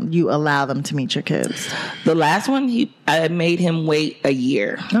you allow them to meet your kids? The last one, I made him wait a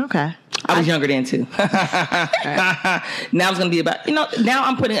year. Okay. I was younger then too. Now it's going to be about, now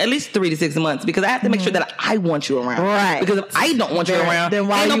I'm putting at least 3 to 6 months because I have to make sure that I want you around. Right. Because if I don't want you around, then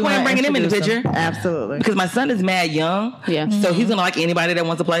why ain't no you point in bringing him in the picture. Absolutely. Because my son is mad young. Yeah. So he's going to like anybody that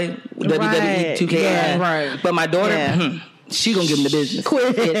wants to play WWE 2K. Yeah. Right. But my daughter, she going to give him the business.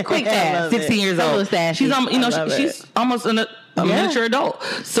 Quick fast. 16 years old. She's she's almost a miniature adult.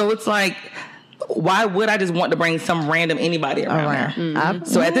 So it's like, why would I just want to bring some random anybody around her?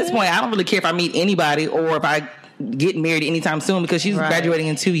 So at this point, I don't really care if I meet anybody or if I get married anytime soon because she's graduating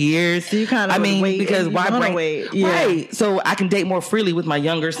in 2 years. So you kind of wait, because why bring wait? Yeah. Right? So I can date more freely with my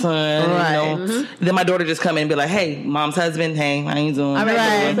younger son. Right. Then my daughter just come in and be like, "Hey, mom's husband. Hey, how you doing?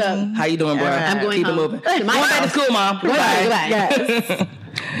 Right. What's up? How you doing, bro? I'm going Keep home. it moving. Going back to school, mom. Goodbye. Yes.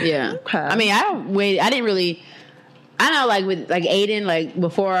 Yeah. Okay. I mean, I didn't really. I know, like with like Aiden, like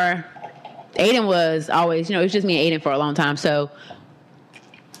before, Aiden was always, it's just me and Aiden for a long time. So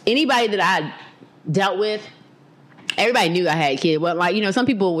anybody that I dealt with, everybody knew I had kids. Well, like, some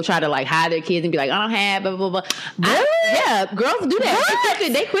people will try to like hide their kids and be like, I don't have, blah, blah, blah. Yeah, girls do that.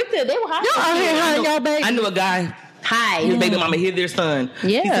 They quick to, they will hide. Y'all out here hiding y'all baby. I knew a guy. Hi. His baby mama hid their son.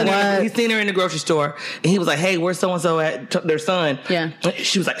 Yeah. He's seen her in the grocery store, and he was like, "Hey, where's so and so at their son?" Yeah.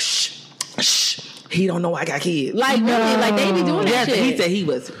 She was like, "Shh, shh." He don't know I got kids. Like, really, like they be doing that shit. He said he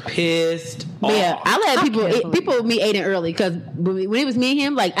was pissed off. Yeah, I let people meet Aiden early because when it was me and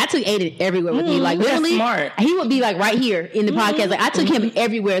him, like I took Aiden everywhere with me. Like literally, smart. He would be like right here in the podcast. Like I took him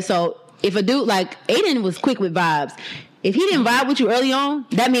everywhere. So if a dude like Aiden was quick with vibes. If he didn't vibe with you early on,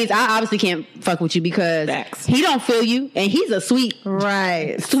 that means I obviously can't fuck with you because he don't feel you, and he's a sweet,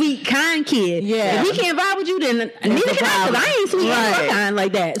 kind kid. Yeah. If he can't vibe with you, then neither can I, because I ain't sweet or kind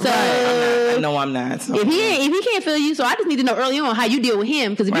like that. So No, I'm not. So. if he can't feel you, so I just need to know early on how you deal with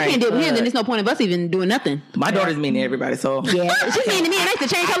him. Because if you can't deal with him, then there's no point of us even doing nothing. My daughter's mean to everybody, so Yeah, she's mean to me, and I used to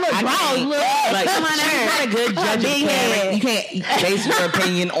change her little drawers. like, Come on, she's not a good judge of big parent. head. You can't base your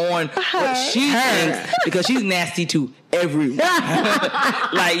opinion on what she thinks because she's nasty to everyone.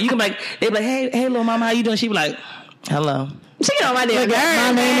 Like you can they be like, hey, little mama, how you doing? She be like, hello. She get on my damn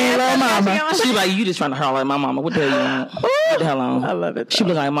My name is Little Mama. She be like, you just trying to holler like my mama. What the hell you want? What the hell on? I love it. She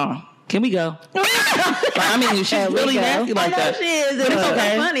be like, Mom, can we go? Like, I mean, she's really nasty like that. She is. But it's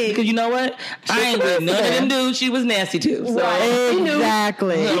okay. Funny. Because you know what? I ain't with none of them dudes she was nasty to. So.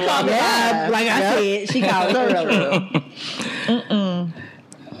 Exactly. She called me like I said. She called her early.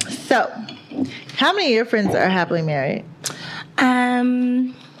 So, how many of your friends are happily married?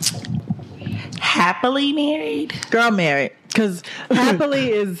 Happily married? Girl, married. Because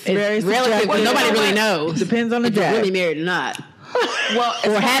happily is very relative. subjective. Nobody really knows. Depends on the If you're day. really married or not. Well,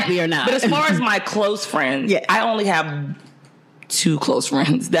 Or happy or not. But as far as my close friends, Yeah. I only have 2 close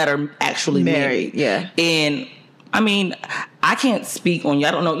friends that are actually married. Yeah. And I mean, I can't speak on you.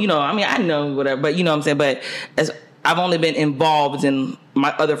 I don't know, I mean, I know whatever, but you know what I'm saying? But I've only been involved in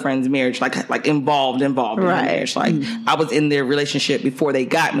my other friend's marriage, like involved in their marriage. Like I was in their relationship before they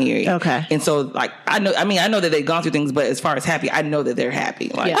got married. Okay. And so like I know that they've gone through things, but as far as happy, I know that they're happy.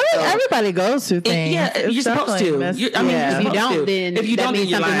 Like Yeah. I mean, everybody goes through things. yeah, It's you're supposed definitely to. messed- If you If you don't, then if you that don't, means then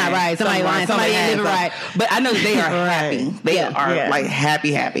you're something's not lying. right. Somebody lying. Somebody ain't living right. But I know that they are happy. They are like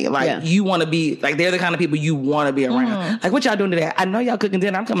happy. Like you want to be like they're the kind of people you want to be around. Like what y'all doing today? I know y'all cooking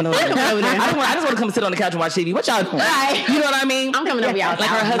dinner. I'm coming over. over there. I just want to come sit on the couch and watch TV. What y'all doing? Right. You know what I mean? I'm coming over y'all. Like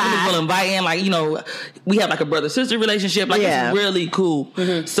her husband is will invite in. Like we have like a brother-sister relationship. Like it's really cool.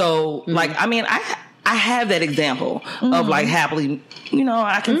 So like I mean I have that example of like happily.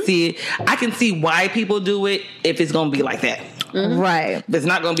 I can see it. I can see why people do it if it's gonna be like that. Right. If it's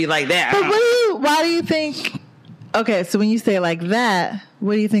not gonna be like that. But why do you think? Okay, so when you say like that,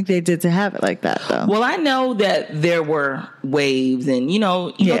 what do you think they did to have it like that, though? Well, I know that there were waves and, you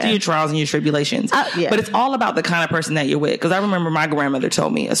go through your trials and your tribulations. But it's all about the kind of person that you're with. Because I remember my grandmother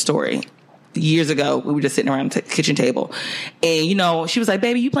told me a story years ago. We were just sitting around the kitchen table. And, she was like,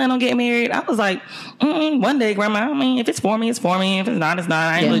 baby, you plan on getting married? I was like, one day, Grandma. I mean, if it's for me, it's for me. If it's not, it's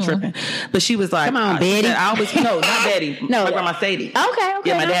not. I ain't really tripping. But she was like, come on, Betty. No, not Betty. No. My grandma Sadie. Okay.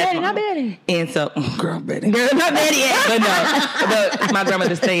 Yeah, my dad's not Betty. And so, girl, Betty. Girl, not Betty. But no, but my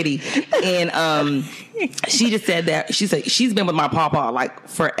grandmother Sadie. And she just said that she's been with my papa like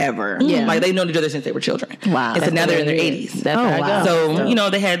forever. Yeah. Like they've known each other since they were children. Wow. And so now they're in their 80s. That's how it goes. So,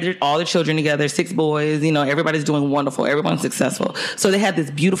 they had all their children together, 6 boys, everybody's doing wonderful. Everyone's successful. So they had this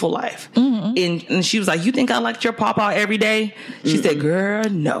beautiful life. And she was like, you think I liked your papa every day? She said, girl,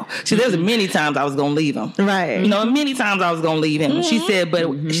 no. She said, there's many times I was going to leave him. Right. Many times I was going to leave him. She said,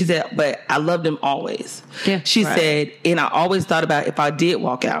 but I loved him always. Yeah. She said, and I always thought about if I did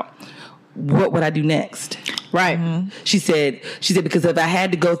walk out, what would I do next? Right. Mm-hmm. She said, because if I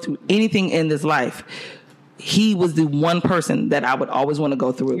had to go through anything in this life, he was the one person that I would always want to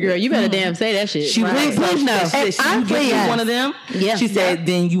go through it Girl, with. you better damn say that shit. She Please no. She said, you get one of them. Yeah. She said,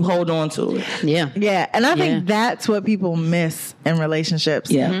 then you hold on to it. Yeah. Yeah, and I think that's what people miss in relationships.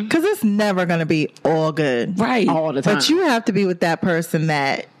 Yeah. Because it's never going to be all good. Right. All the time. But you have to be with that person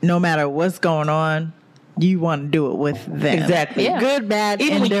that no matter what's going on, you want to do it with them. Exactly. Yeah. Good, bad,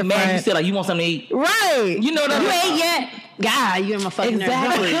 Even when you're indifferent. mad, you still like, you want something to eat. Right. You know what I You mean? ain't yet. God, you in my fucking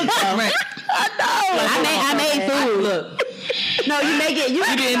Exactly. nerves. Right. I made food. Look, No, you make it. You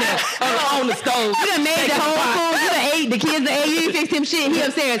you in there on the stove. You done made the whole food. You done ate. The kids done ate. You ain't fixed him shit. He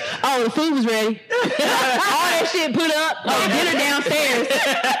upstairs. Oh, the food was ready. All that shit put up. Oh, dinner downstairs.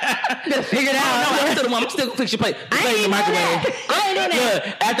 Better figure it out. I'm still fix your plate. The I plate in ain't the know microwave. that. I ain't know that. Look,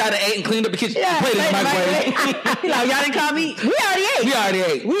 after I done ate and cleaned up the kitchen, the plate in the microwave. He like, y'all didn't call me. We already ate. We already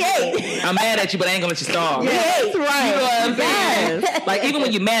ate. We ate. I'm mad at you, but I ain't gonna let you starve. Yes, right. You know what I'm saying? Yes. Like, even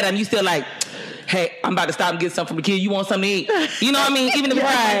when you're mad at him, you still like, hey, I'm about to stop and get something from the kid. You want something to eat? You know what I mean? Even if it's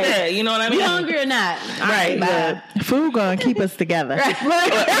like that, you know what I mean? You hungry or not? Right. Bye. Food going to keep us together. Food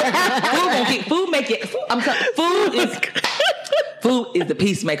make it. I'm sorry. Food is the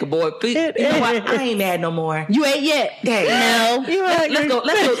peacemaker, boy. You know what? I ain't mad no more. You ate yet? Hey, No.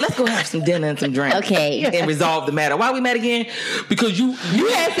 Let's go have some dinner and some drink. Okay. And resolve the matter. Why we mad again? Because you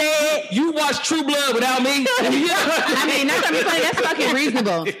had said you watched True Blood without me. I mean, that's what I'm saying. That's fucking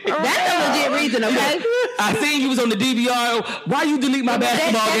reasonable. That's a legit reason, okay? I seen you was on the DVR. Why you delete my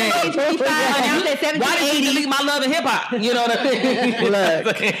basketball game? Why did you delete my Love and Hip Hop? You know what I mean?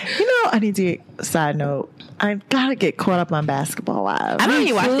 Look, you know, I need to get, side note, I gotta get caught up on Basketball Wives. I don't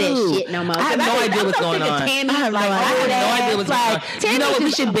even watch that shit no more. I have no idea what's going on. I have no idea what's going on. You know what?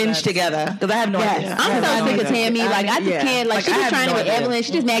 We should binge together because I have no idea. I'm so sick of Tammy. Like, I just can't. Like, she I was have trying no to with idea. Evelyn.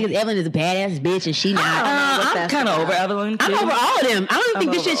 She just mad because Evelyn is a badass bitch and she not. I'm kind of over Evelyn. I'm over all of them. I don't even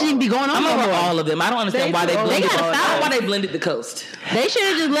think this shit should even be going on. I'm no over more. all of them. I don't understand why they blended. gotta stop. Why they blended the coast. They should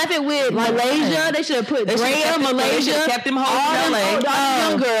have just left it with Malaysia. They should have put Drea, Malaysia, kept them hoes all in them LA. all the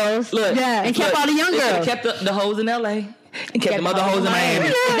young girls. Look, and kept all the young They should have girls. kept the hoes in LA and kept them other hoes in Miami.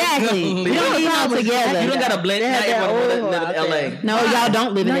 Exactly. We don't need them together. You don't got to blend. Not everyone live in LA. No, y'all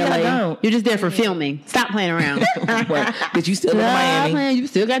don't live in No, LA. y'all don't. You're just there for filming. Stop playing around. But you still live in Miami. Man, you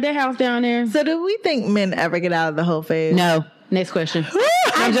still got that house down there. So do we think men ever get out of the whole phase? No. Next question.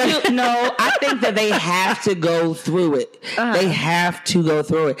 I think that they have to go through it. They have to go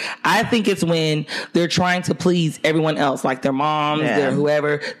through it. I think it's when they're trying to please everyone else, like their moms, their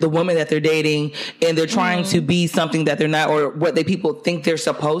whoever, the woman that they're dating, and they're trying to be something that they're not, or what people think they're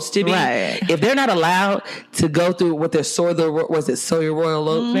supposed to be. Right. If they're not allowed to go through what their Sawyer Royal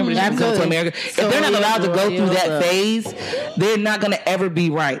Oak, remember this Come to America? If they're not allowed to go through that phase, they're not going to ever be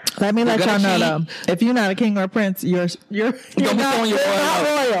right. Let me They're let y'all gonna know cheat. though. If you're not a king or a prince, you're Don't be throwing your not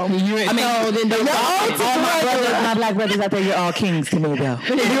royal. royal. I mean, all my brothers, my black brothers out there, you're all kings to me, though.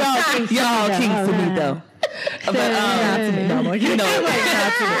 You're all kings to me, though. But you know,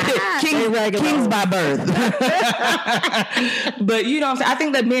 kings by birth. But you know what I'm saying? I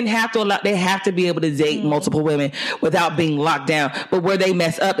think that men have to they have to be able to date multiple women without being locked down. But where they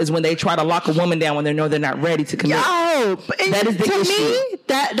mess up is when they try to lock a woman down when they know they're not ready to commit. Oh, That is the to issue. me,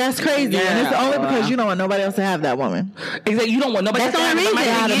 that's crazy. And it's only because you don't want nobody else to have that woman. Exactly. You don't want nobody That's the else to only have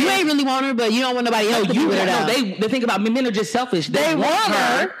reason. somebody You again. ain't really want her, but you don't want nobody else to be with her. No, they think about men are just selfish. They want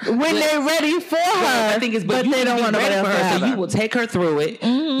her when they're ready for her. I think it's but you they don't want ready nobody for else to her. have So her. you will take her through it.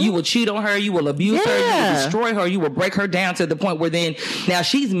 You will cheat on her. You will abuse her. You will destroy her. You will break her down to the point where then now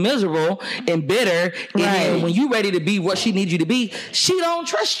she's miserable and bitter. And then when you're ready to be what she needs you to be, she don't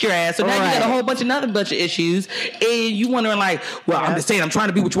trust your ass. So now you got a whole bunch of issues, and you wondering like, well, I'm just saying I'm trying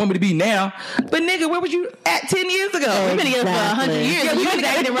to be what you want me to be now. But nigga, where was you at 10 years ago? We've been together for 100 years. Yeah, You've we've been been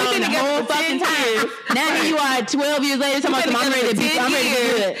acting wrong the together whole for 10 fucking time. years. Now here you are 12 years later talking about I'm ready to be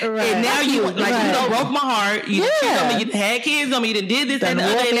good. And now you like you done broke my heart. You done cheated on me. You done had kids on me. You done did this and the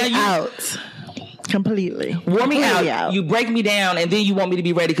other. And now you out completely. wore me Completely out. You break me down, and then you want me to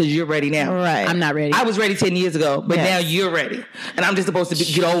be ready because you're ready now. Right. I'm not ready. I was ready 10 years ago, but Yes. now you're ready, and I'm just supposed to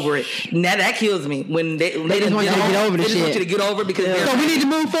get over it. Now that kills me when they just want you to get over the They just want shit. you to get over because they're So we need to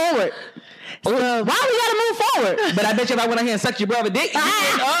move forward. why we gotta move forward? But I bet you if I went out here and sucked your brother dick, You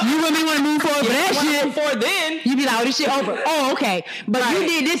wouldn't want to move forward for that shit. before then. You be like, oh, this shit over. Oh, okay. But you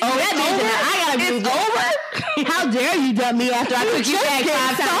did this. Oh, that it's bitch, over? I gotta move It's over? How dare you dump me after I took you back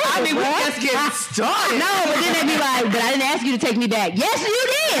 5 times? I mean, we just getting started. No, but then they be like, but I didn't ask you to take me back. Yes, you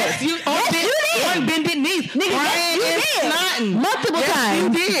did. did. You on bended knees. Nigga, yes, you did. Snotting. Multiple Yes,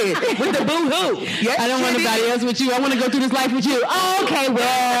 times. you did. With the boo-hoo. Yes, I don't want nobody else with you. I want to go through this life with you. Oh, okay,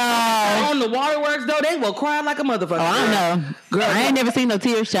 well. On the waterworks, though, they will cry like a motherfucker. Oh, I don't know. Girl, I ain't never seen no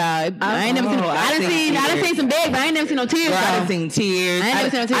tears, child. I ain't never seen. I done seen some big, but I ain't never seen no tears. Girl, I though. done seen tears. I ain't never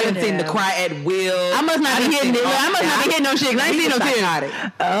seen no tears. I done seen the cry at will. I must not be hitting it. I must not be hitting no shit. 'Cause I ain't seen no tears. Psychotic.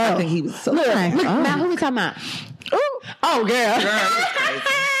 I think he was so Look, psychotic. now who we talking about? Oh, girl. Girl, it was crazy.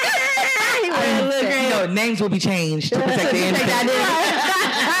 You know, names will be changed to protect the innocent.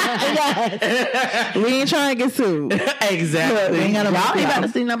 We ain't trying to get sued. Exactly. We ain't got Y'all ain't about to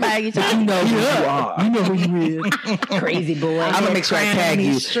see nobody get You know who you are. You know who you is. crazy boy. I'm gonna make sure I tag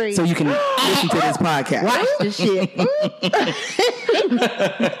you streets. so you can listen to this podcast. Watch this shit.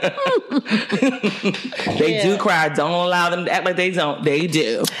 They do cry. Don't allow them to act like they don't. They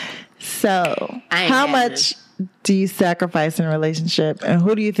do. So, I ain't how mad much do you sacrifice in a relationship, and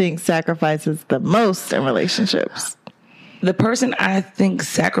who do you think sacrifices the most in relationships? The person I think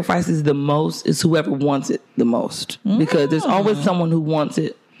sacrifices the most is whoever wants it the most. Because there's always someone who wants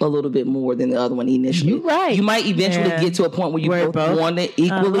it a little bit more than the other one initially. You're right. You might eventually Yeah. get to a point where you Where both want it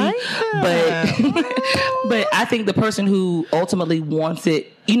equally. I like But I think the person who ultimately wants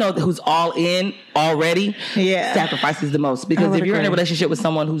it, you know, who's all in already, Yeah. sacrifices the most. Because would if you're in a agree. relationship with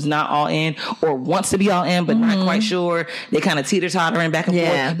someone who's not all in or wants to be all in but not quite sure, they kind of teeter-tottering back and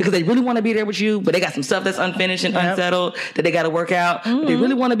Yeah. forth because they really want to be there with you, but they got some stuff that's unfinished and unsettled that they got to work out. But they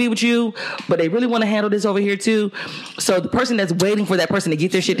really want to be with you, but they really want to handle this over here too. So the person that's waiting for that person to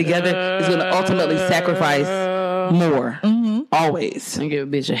get their shit together is going to ultimately sacrifice more. Always. I give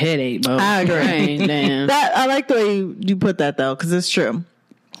a bitch a headache, bro. I agree. Damn. That I like the way you put that though, because it's true.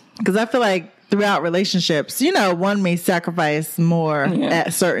 Because I feel like throughout relationships, you know, one may sacrifice more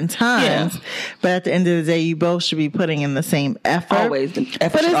at certain times, but at the end of the day, you both should be putting in the same effort. Always. The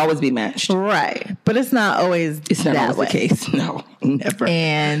effort should always be matched. Right. But it's not always It's not that always way. the case. No, never.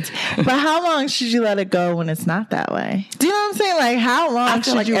 But how long should you let it go when it's not that way? Do you know what I'm saying? Like, how long I should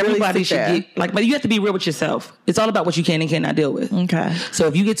feel like you everybody really sit should there? get like, but you have to be real with yourself. It's all about what you can and cannot deal with. Okay. So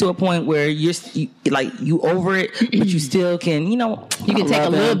if you get to a point where you over it, but you still can, you know, You can I take love a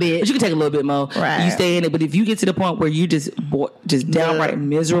little them, bit. but you can take a little bit more. Right. You stay in it, but if you get to the point where you just downright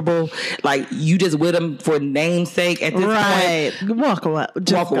miserable, like you just with them for name's sake at this Right. Walk away.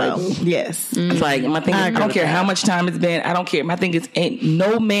 Just Walk away, go. boo. Yes. point, it's like my thing. I I agree don't with care that. how much time it's been. I don't care. My thing is, ain't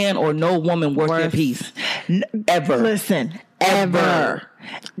no man or no woman worth their peace ever. Listen, Ever. ever.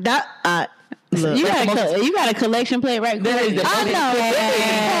 That, look. You got a collection plate right there. I know. It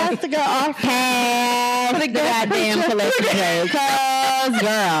has to go off. Pass the goddamn collection plate. Cause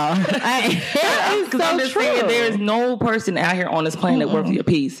girl, Because I'm just saying, there is no person out here on this planet worth your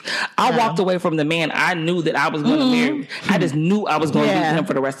peace. I walked away from the man I knew that I was going to marry. I just knew I was going to be with him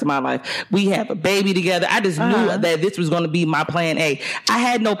for the rest of my life. We have a baby together. I just knew that this was going to be my plan A. I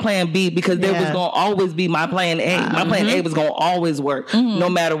had no plan B because there was going to always be my plan A. My plan A was going to always work, no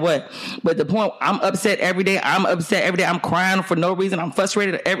matter what. But the point, I'm upset every day. I'm crying for no reason. I'm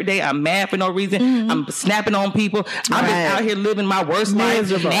frustrated every day. I'm mad for no reason. I'm snapping on people. I'm just out here living my worst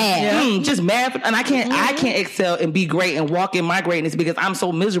life. Mad. Just mad. And I can't excel and be great and walk in my greatness because I'm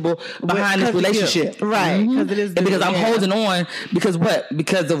so miserable behind this relationship. Right. Because it is. And because I'm holding on because what?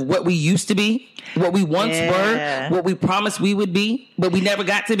 Because of what we used to be, what we once were, what we promised we would be, but we never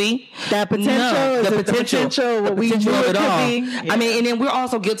got to be. That potential, the potential, what we potential knew of it it all. could be. I mean, and then we're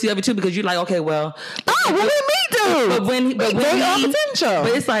also guilty of it too because you're like, okay, well, Oh, what we do? but when They are potential.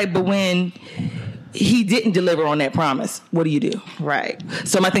 but it's like, but when he didn't deliver on that promise, what do you do? Right.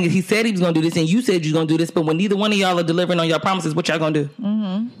 So my thing is, he said he was going to do this, and you said you're going to do this, but when neither one of y'all are delivering on your promises, what y'all going to do?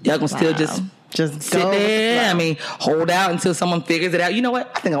 Y'all going to still just sit go with the there? flow. I mean, hold out until someone figures it out. You know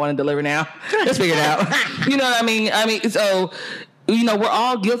what? I think I want to deliver now. Let's figure it out. You know what I mean? So, you know, we're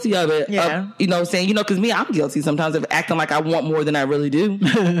all guilty of it. Yeah. You know, saying, you know, because me, I'm guilty sometimes of acting like I want more than I really do.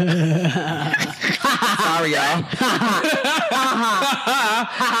 Sorry, y'all.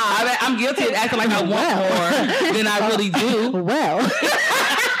 I'm guilty of acting like I want more than I really do. Well.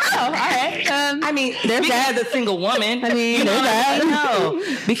 all right. I mean, speaking as a single woman, I mean, you know, there's no,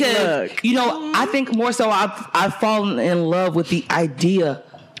 because Look. you know, I think more so I've fallen in love with the idea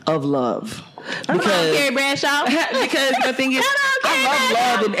of love. Because Carrie Bradshaw. because the thing is, I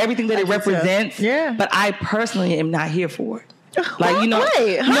love love and everything that it represents. Yeah. But I personally am not here for it. Like, you know,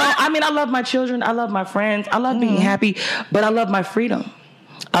 Wait, no, I mean, I love my children. I love my friends. I love being happy, but I love my freedom.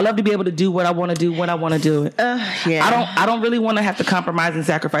 I love to be able to do what I want to do when I want to do it. Yeah. I don't really want to have to compromise and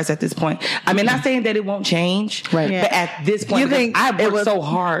sacrifice at this point. I mean, not saying that it won't change, Right. Yeah. but at this point, You think I it worked was- so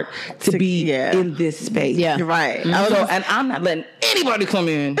hard to be in this space. Yeah. You're right. And I'm not letting anybody come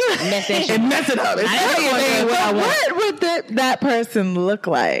in and mess it up. What would that person look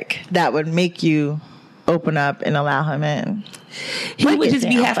like that would make you open up and allow him in? He would Break it just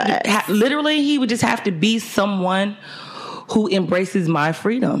be down literally. He would just have to be someone who embraces my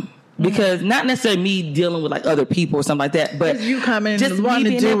freedom. Because not necessarily me dealing with like other people or something like that, but Just you coming just and me wanting to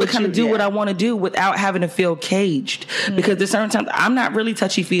being do able to what kind of you- do what yeah. I want to do without having to feel caged. Because there's certain times I'm not really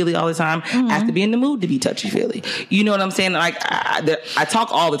touchy feely all the time. I have to be in the mood to be touchy feely. You know what I'm saying? Like I talk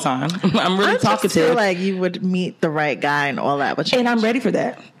all the time. I'm really I just feel talkative, like you would meet the right guy and all that. But and I'm ready for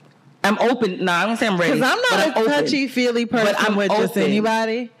that. I'm open. No, I don't say I'm ready. because I'm but not a open. touchy feely person I'm with just open.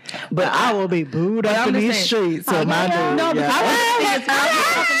 anybody. But I will be booed But up I'm in just these saying- streets. So my dude, No, because yeah.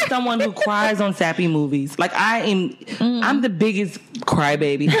 I'm someone who cries on sappy movies. Like I'm the biggest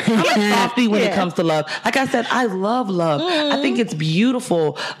crybaby. I'm a softie when it comes to love. Like I said, I love love. I think it's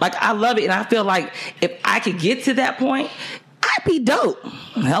beautiful. Like I love it, and I feel like if I could get to that point, I'd be dope.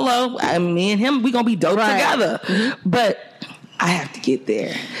 Hello, me and him, we gonna be dope together. But I have to get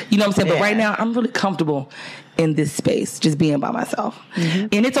there. You know what I'm saying? But Yeah. right now, I'm really comfortable in this space, just being by myself,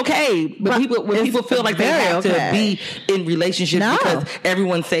 and it's okay. But when people feel like they very have to okay. be in relationships No. because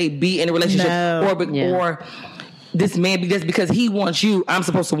everyone say be in a relationship, No. or this man just because he wants you, I'm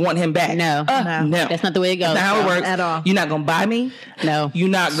supposed to want him back. No. No, That's not the way it goes. That's not how it No, works at all. You're not gonna buy me. No. You're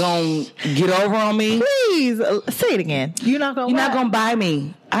not gonna get over on me. Please say it again. You're not gonna. You're not what? gonna buy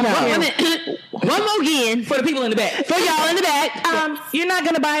me. I don't care. One more again. For the people in the back. For y'all in the back. You're not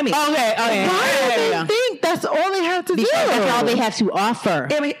gonna buy me. Okay. Why do they think that's all they have to do? Because that's all they have to offer.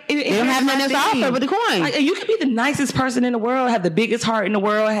 I mean, They don't have nothing else to offer but the coin. Like, you can be the nicest person in the world, have the biggest heart in the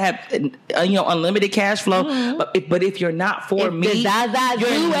world, have unlimited cash flow, but if you're not for If me, the Zaza you're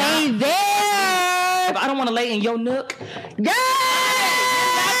Zoo not- ain't there. If I don't want to lay in your nook, Girl!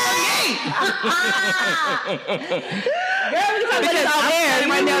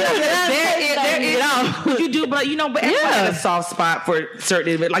 right now, you do, but but everyone has a soft spot for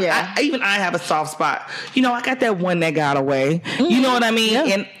certain. Like Yeah. I have a soft spot. I got that one that got away. You know what I mean?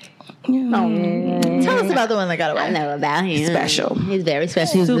 And Tell us about the one that got I away. know about him. Special. He's very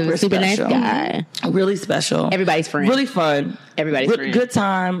special. He's a super nice special. guy. really special. Everybody's friend. Really fun. Everybody's friend. Good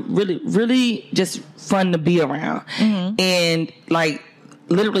time. Really, really just fun to be around. And like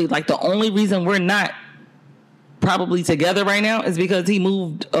literally, like the only reason we're not probably together right now is because he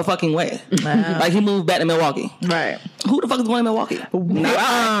moved a fucking way. Like he moved back to Milwaukee. Right. Who the fuck is going to Milwaukee? Okay, so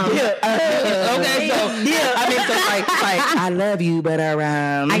I mean, so like I love you, but I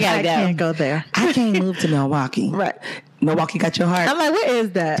I gotta go. can't go there. I can't move to Milwaukee. Right. Milwaukee got your heart. I'm like, what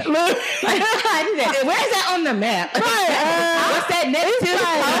is that? Where's that on the map? What's that next to?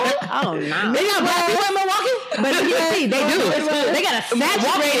 Oh, no. They got black people in Milwaukee? But you can see, they do. They got a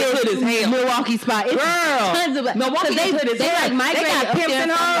saturated Milwaukee spot. It's Girl. tons of Milwaukee they hood is they hot. like migrated They got up pimps there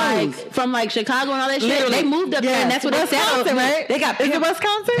and hoes. from like Chicago and all that shit. Literally. They moved up there, and that's what they settled. Wisconsin, right? They got Is it pimp-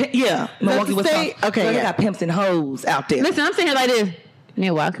 Wisconsin? Yeah, Milwaukee, the Wisconsin. state? Okay, They yeah. got pimps and hoes out there. Listen, I'm sitting here like this.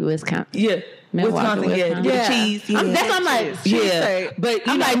 Milwaukee, Wisconsin. Yeah. Milwaukee, Wisconsin, Wisconsin. with Yeah. the cheese. Yeah. That's what I'm like. Yeah, but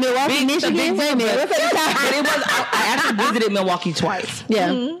I'm like Milwaukee, Michigan. Wait a minute. What's But that? it was. I actually visited Milwaukee twice.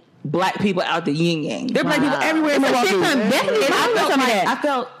 Yeah. Black people out the yin yang. There are black people Wow. everywhere in It's a Milwaukee. shit ton. Definitely And talk about some of that. I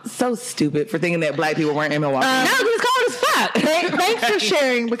felt so stupid for thinking that black people weren't in Milwaukee. No, because it's cold as fuck. Thanks for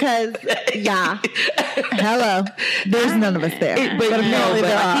sharing because, yeah. Hello. There's none of us there. But apparently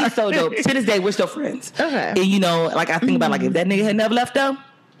there are. he's so dope. To this day, we're still friends. Okay. And like I think about like if that nigga had never left though,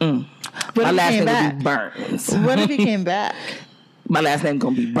 What my if he last came name back? would be Burns. What if he came back? My last name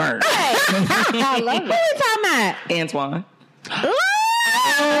gonna be Burns. I love What are you talking about? Antoine.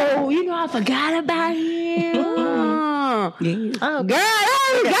 Oh, you know I forgot about him. Yeah. Oh, Girl,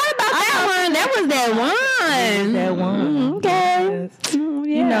 I forgot about that one. That was that one. That one. Okay.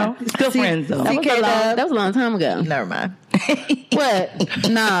 You know, still friends though. That was, that was a long time ago. Never mind. What?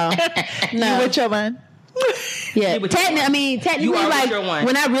 No. You with your man? Yeah, with technically, You are with like your one.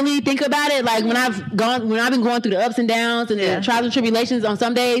 when I really think about it, like when I've been going through the ups and downs and the trials and tribulations on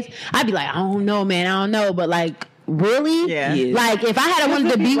some days, I'd be like, I don't know, man, I don't know, but like really, Yeah. Yeah. like if I had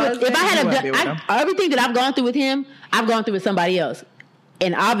wanted to be with, if I had You wouldn't be with him. everything that I've gone through with him, I've gone through with somebody else.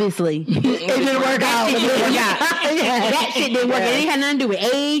 And obviously, it didn't work out. It didn't work out. That shit didn't work. It ain't had nothing to do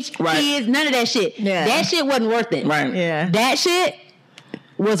with age, Right. kids, none of that shit. Yeah. That shit wasn't worth it. Right. Yeah. That shit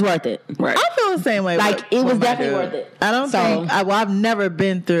was worth it. Right. I feel the same way. Like, with- it was with my definitely dude. worth it. I don't So- think. I've never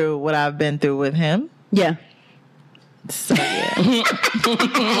been through what I've been through with him. Yeah. So yeah.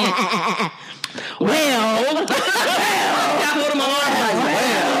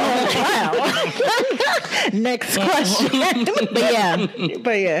 Next question.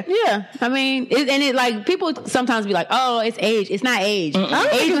 But yeah. I mean, it like people sometimes be like, "Oh, it's age." It's not age. Age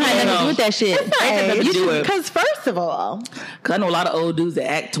has nothing to do with that shit. Because first of all, I know a lot of old dudes that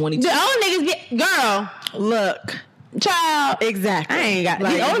act 22. The old niggas girl, look. child. Exactly. I ain't got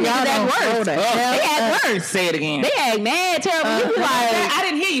like, these old niggas act worse. They act worse. Say it again. They act mad terrible. You be like, I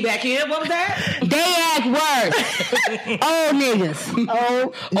didn't hear you back here. What was that? they act worse. Old niggas.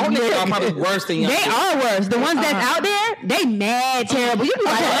 Old niggas are probably worse than young. They are worse. The ones that's out there, they mad terrible. You be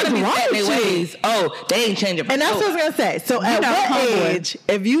like, what's wrong with you? Ways. Oh, they ain't changing. And that's what I was gonna say. So at what age,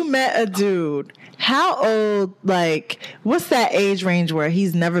 if you met a dude, how old, like, what's that age range where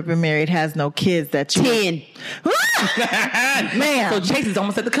he's never been married, has no kids that you 10. Man. So Chase is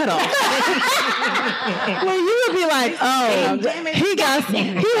almost at the cutoff. Well, you would be like, oh, he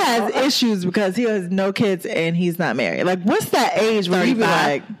has issues because he has no kids and he's not married. Like, what's that age where you be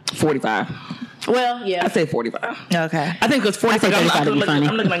like 45? Well, yeah. I'd say 45. Okay. I think because 45, I'm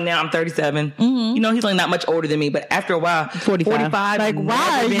looking like now I'm 37. Mm-hmm. You know, he's like not much older than me, but after a while, 45. Like,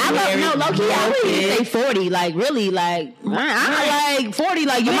 why? Low-key, I wouldn't say 40. Like, really, like, I'm like 40.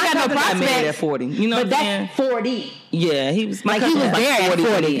 Like, you ain't got no prospects. At 40. You know but that's 40. Yeah, he was like, he was there at 40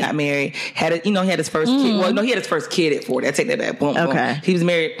 when he got married. He had his first kid. Well, no, he had his first kid at 40. I take that back. Boom, okay. Boom. He was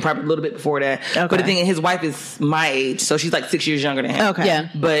married probably a little bit before that. Okay. But the thing is, his wife is my age, so she's like 6 years younger than him. Okay. Yeah.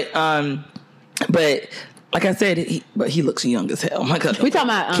 But like I said, he looks young as hell. My God. We talking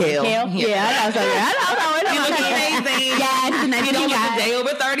about Kale. Yeah, I know. He looks amazing. Yeah, he's a nice he don't look a day over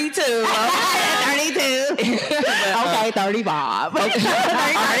 32. 32. Okay, 35. Okay.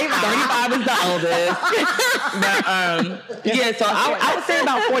 35 is the oldest. But yeah, so I would say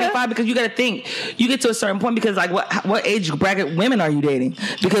about 45 because you got to think. You get to a certain point because like what age bracket women are you dating?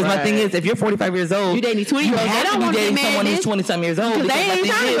 Because my thing is, if you're 45 years old, you dating 20 you years old. have to be dating someone who's 20-something years old. Because they ain't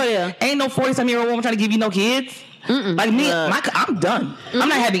trying to go there. Ain't no 40-something-year-old woman trying to give you no kids. Like me, I'm done. I'm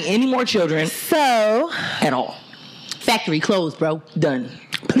not having any more children. So at all. Factory closed, bro. Done.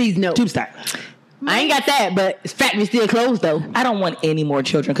 Please no. Tube stock. I ain't got that, but factory still closed though. I don't want any more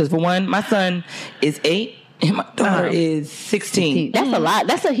children because for one, my son is 8 and my daughter is 16. That's a lot.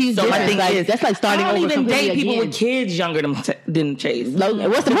 That's a huge difference. My thing is, that's like starting over. I don't even date people again. with kids younger than Chase.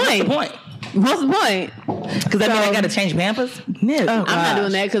 What's the point? What's the point? Because that means I got to change Pampers? No. I'm not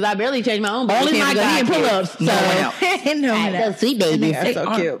doing that because I barely change my own. Only my guy pull ups. No one else. No one else. Sweet baby. They're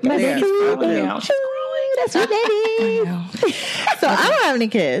so cute. That's sweet baby. That's sweet baby. So I don't have any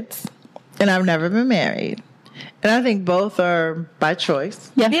kids, and I've never been married, and I think both are by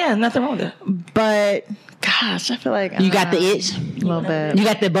choice. Yeah, nothing wrong with that. But gosh, I feel like you got the itch. A little bit. You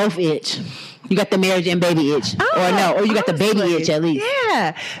got the both itch. You got the marriage and baby itch. Or you got the baby itch at least.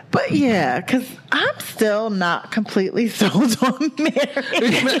 Yeah. But yeah, because I'm still not completely sold on marriage.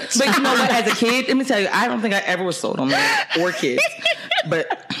 But you know what? As a kid, let me tell you, I don't think I ever was sold on marriage or kids.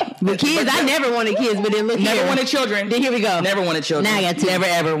 But kids, I never wanted kids, but then look never wanted children. Then here we go. Never wanted children. Now I got two. Never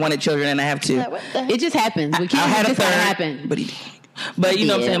ever wanted children, and I have two. It just happens. With kids, I had it a just third, happen. but you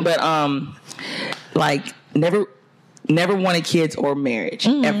know what I'm saying. But like never wanted kids or marriage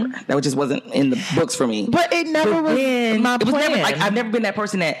ever. That just wasn't in the books for me. But it never was my plan. Never, like I've never been that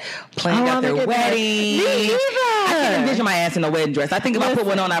person that planned out their wedding. Me either. I can't envision my ass in a wedding dress. I think if I put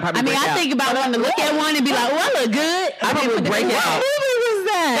one on, I probably. I think about wanting to look at one and be like, "Oh, I look good." I probably would break it out. What movie was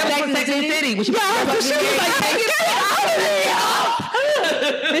that? That was Sex and the City. When she was like, take it out of me.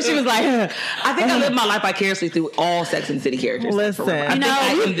 Then she was like, I think I lived my life vicariously through all Sex and the City characters. Listen, we've had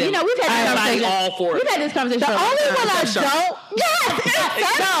this conversation. All four. We've had this conversation. The only one I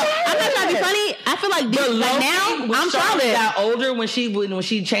don't. I'm not trying to be funny. I feel like now I'm Charlotte. Got older when she converted.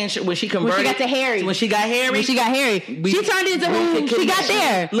 When she got to Harry. When she got Harry. She turned into who she got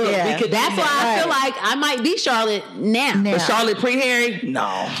there. Look, that's why I feel like I might be Charlotte now. But Charlotte pre-Harry?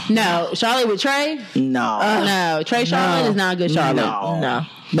 No. Charlotte with Trey? No. Trey Charlotte is not a good Charlotte. No.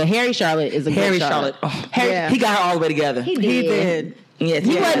 But Harry Charlotte is a good Charlotte. He got her all the way together. He did. Yes,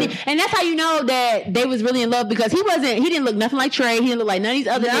 he wasn't, and that's how you know that they was really in love because he didn't look nothing like Trey. He didn't look like none of these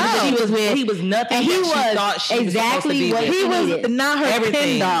other niggas that he was with. He was nothing. And she thought she exactly was what he was needed. not her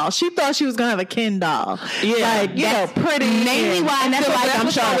Everything. Ken doll. She thought she was gonna have a Ken doll. Yeah, like pretty. Mainly why I feel like I'm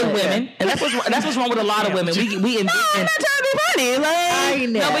Charlotte with women, and that's what's wrong with a lot of women. We I'm not trying to be funny. Like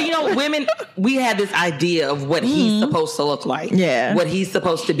no, but you know, women, we have this idea of what he's supposed to look like. Yeah, what he's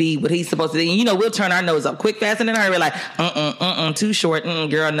supposed to be, what he's supposed to be. And, you know, we'll turn our nose up quick, fast, and in a hurry. Like, too short. short.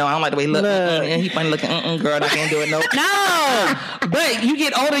 Girl, no, I don't like the way he look. And he funny looking. Girl, I can't do it. Nope. No. But you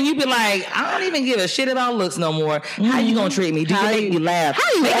get older and you be like, I don't even give a shit about looks no more. How you gonna treat me? Do you make me laugh?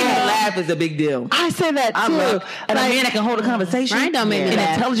 Making me laugh is a big deal. I say that too. And a man that can hold a conversation. Ryan don't make me An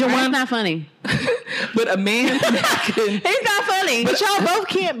laugh. intelligent Ryan's one. not funny. But a man He's not funny. But y'all both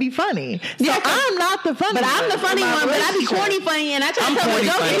can't be funny. So I'm not the funny But I'm the funny one, but I be relationship. corny funny, and I try I'm to tell him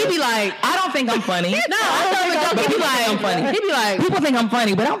a corny joke, and funny. he be like, I don't think I'm funny. no, I tell him a joke, But he be people think I'm like, funny. he be like, People think I'm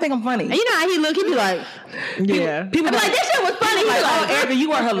funny, but I don't think I'm funny. and you know how he look, he be like, Yeah. People I be like, this shit was funny. He be like, like, oh, Erica,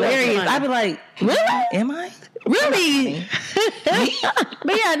 you are hilarious. I be like, really? Am I? really?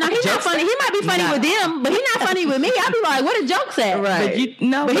 But yeah, no, he's not funny. He might be funny with them, but he's not funny with me. I be like, what a joke's at? Right. But you,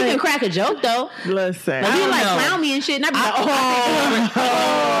 no, But he can crack a joke though. Listen. Like, he don't like know. clown me and shit, and I be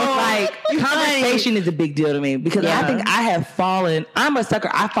like, like conversation is a big deal to me because I think I have fallen. I'm a sucker.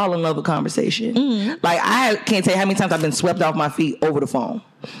 I fall in love with conversation. Like I can't tell you how many times I've been swept off my feet over the phone.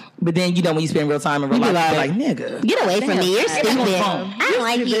 But then you know when you spend real time in real life, you're like nigga, get away from me. You're stupid. I don't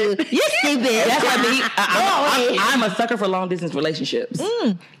like you. You're stupid. That's like me. I'm a sucker for long distance relationships.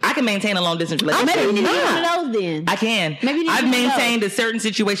 I can maintain a long distance relationship. Maybe you need one of those then. I can. Maybe you need I've one of those. maintained a certain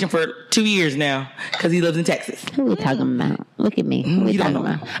situation for 2 years now because he lives in Texas. Who we talking about? Look at me. Who we You don't talking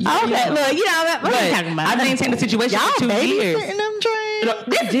know. about? You don't Okay, know. look, you know what we But talking about? I've maintained a situation for 2 years. Babysitting them trains.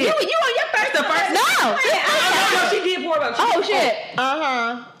 This You on your first? the first. No. No, she did pour about. Oh shit.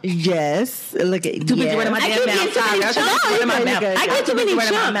 Yes. Look at Too busy running my I damn keep mouth. getting too many Sorry, chunks. running my mouth. I get too many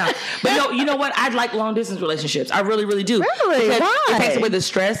Running my chunks. mouth. But you know what? I like long distance relationships. I really, really do. Really? Because Why? it takes away the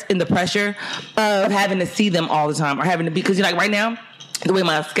stress and the pressure of having to see them all the time or having to be because you're like right now. The way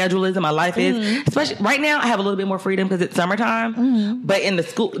my schedule is and my life is, especially right now, I have a little bit more freedom because it's summertime. But in the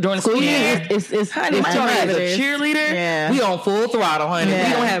during the school year, honey, my daughter is a cheerleader. Yeah. We on full throttle, honey. Yeah.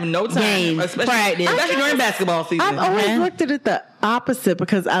 We don't have no time, Games, practice. especially during basketball season. I've always looked at it the opposite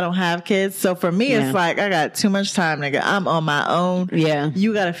because I don't have kids. So for me, it's like I got too much time, nigga. I'm on my own. Yeah.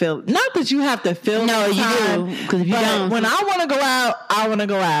 You got to feel, not that you have to feel No, the you time, do. Because if you but don't, when I want to go out, I want to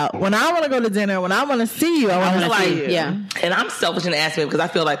go out. When I want to go to dinner, when I want to see you, I want to wanna see see you. you. Yeah. And I'm selfish in the aspect because I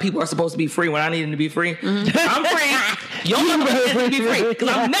feel like people are supposed to be free when I need them to be free. I'm free. Your mother needs to be free because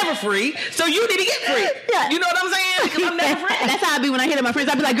I'm never free. So you need to get free. Yeah. You know what I'm saying? Because I'm never free. That's how I be when I hit my friends.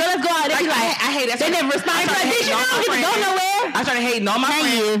 I be like, girl, let's go out. They be like, I hate that. They never respond. I They be like, started bitch, you hating don't all my get to go friends. nowhere. I started hating all my Hate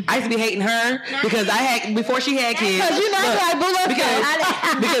friends. you. I used to be hating her because I had before she had kids. Because you know, Look, like, boo,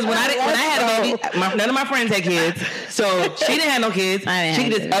 because when I had a baby, none of my friends had kids, so she didn't have no kids. I didn't She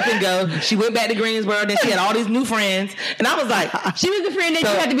have could just up and go. She went back to Greensboro, then she had all these new friends, and I was like, She was the friend that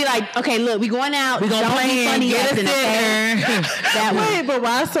So- you had to be like, okay, look, we going out. "We gonna Don't play be and funny get a acting, okay? dinner." That one. Wait, but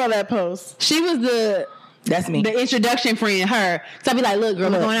when I saw that post, She was the That's me. introduction friend, her. So I be like, look,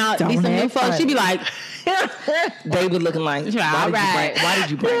 girl, we're going out, be don't some new act folks. She be funny. like, They were looking like, All right. why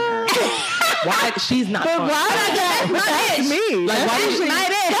did you bring her? Why she's not fun. that's me. Like, why did you?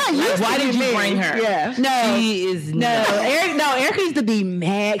 Like, why did you bring her? Yeah. no. She is No, Erica used to be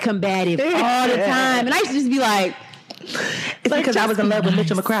mad combative all the time. And I used to just be like, It's because I was in love with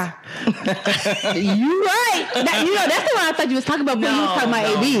Mitchell McCry. you right. That's the one I thought you was talking about when you was talking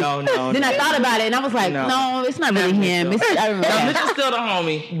about AB. No. Then I thought about it and I was like, no, it's not really him. It's, I remember No, that. Mitchell's still the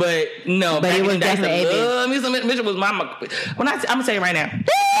homie, but no. But it was definitely AB. Mitchell was my. I'm gonna tell you right now.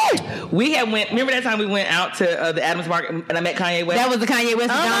 We had went. Remember that time we went out to the Adams Park and I met Kanye West. That was the Kanye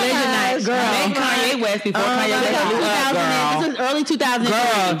West and John my Legend night. gosh, Girl. I met Kanye West before Kanye West This blew up, girl. was early 2000.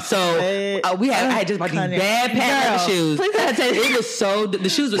 Girl, so I had just bought these Kanye. bad patent shoes. Please let her tell you. It was so the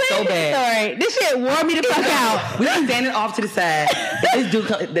shoes were so bad. Sorry. This shit wore me the fuck out. We were standing off to the side. This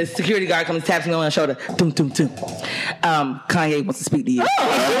dude, the security guard, comes and taps me on the shoulder. Doom, doom, doom. Kanye wants to speak to you.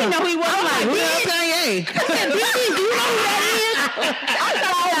 And she didn't know who he was. I'm like, Who bitch, is Kanye? do you know who that is? I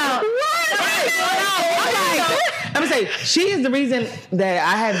thought, I'm gonna say she is the reason that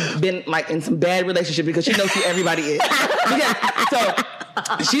I have been like in some bad relationships because she knows who everybody is. So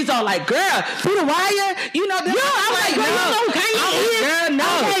she's all like, "Girl, through the wire, you know this." I was like, girl, you know who Kanye is? Girl,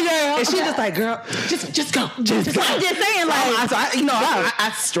 no. Okay, girl. And she's just like, "Girl, just go, just go." I'm just saying, like, So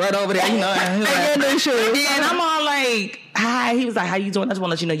I strut over there, you know. And I'm all like, "Hi." He was like, "How you doing?" I just want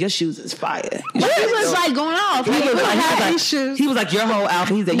to let you know your shoes is fire. Your what shoes was is like going off? He was like, shoes. he was like, your whole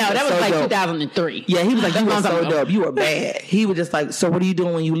outfit. He's like, No, you that were was so like dope. 2003. Yeah, he was like, you were That's what I'm so talking dope. You were bad. He was just like, so what are you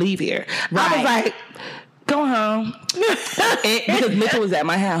doing when you leave here? I was Right. like, go home. Because Mitchell was at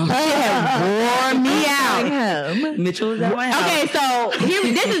my house. He had wore me out. Mitchell was at my house. Okay, so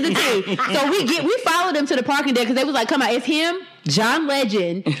this this is the thing. So we followed them to the parking deck because they was like, come on, it's him, John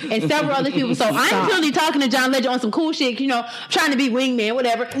Legend, and several other people. So I'm clearly talking to John Legend on some cool shit, trying to be wingman,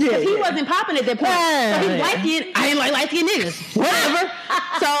 whatever. Because he wasn't popping at that point. So he's light skinned. I didn't like light skinned niggas. Whatever.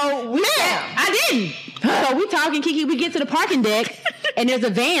 So I didn't. So we talking, Kiki. We get to the parking deck, and there's a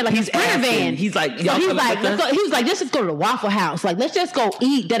van, like a Sprinter van. He's like, he was like, let's just go to the Waffle House. Like, let's just go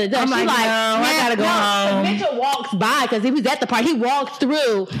eat. Da da da. I'm like, no, I gotta go home. Mitchell walks by because he was at the park. He walks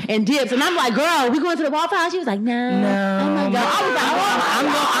through and dips, and I'm like, girl, we going to the Waffle House? She was like, no. Oh my God. I was like, I'm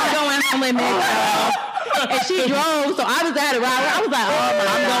going home with Mitchell. And she drove, so I was at it. I was like,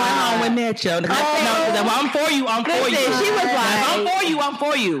 I'm going home with Mitchell. I'm for you. She was like, I'm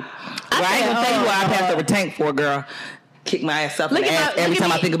for you. Well, I ain't gonna tell you what I passed over tank for, girl. Kick my ass up in the ass every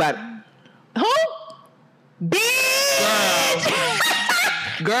time I think about it. Who? Bitch!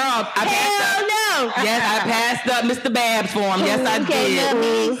 Girl, I passed up. No. Yes, I passed up Mr. Babs for him. Yes, I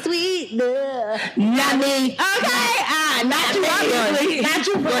did. Sweet love. Not me. Okay. Not you, obviously. Not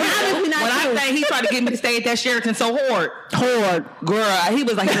you, but obviously not you. When I say he tried to get me to stay at that Sheraton so hard. Girl, he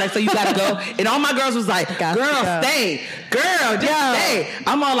was like, so you gotta go. And all my girls was like, girl, stay. Girl, just stay.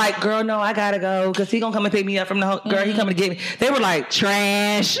 I'm all like, girl, no, I gotta go. Because he gonna come and pick me up from the girl, he coming to get me. They were like,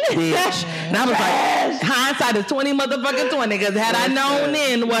 trash, bitch. And I was like, hindsight is 20 motherfucking 20. Because had I known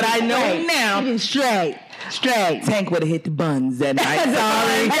then what I know now. Straight. Tank would have hit the buns that night.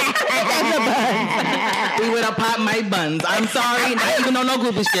 Sorry. We would have popped my buns. I'm sorry. Not even on no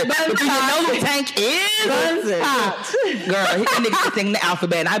groupie shit. But do you know who Tank is? Buns popped. Girl, that nigga can sing the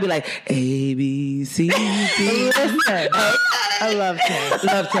alphabet. And I'd be like, A, B, C, D. I love Tank.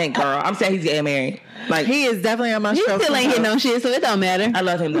 Love Tank, girl. I'm saying he's getting married. Like, he is definitely on my show. He still ain't hitting no shit, so it don't matter. I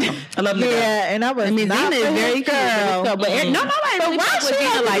love him though. I love him. Yeah, and I was not is very girl. But nobody really why she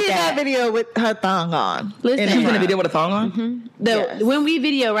had like that video with her thong on? Listen, she's in the video with a thong on? Mm-hmm. The When We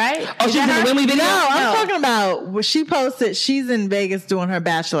video, right? Oh, she's in the When We video? No, I'm talking about what she posted. She's in Vegas doing her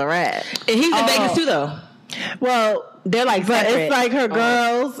bachelorette. And he's in Vegas too, though. Well, they're like but separate. it's like her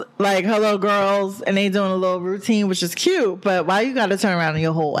girls, like her little girls, and they doing a little routine, which is cute. But why you got to turn around in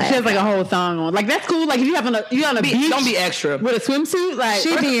your whole ass? She has like a whole thong on. Like that's cool. Like if you on a beach, don't be extra with a swimsuit. Like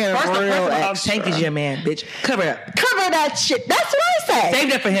she being first real of all, extra. Tank is your man, bitch. Cover it up. Cover that shit. That's what I say.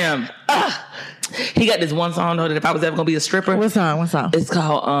 Save that for him. He got this one song though that if I was ever gonna be a stripper, what song? It's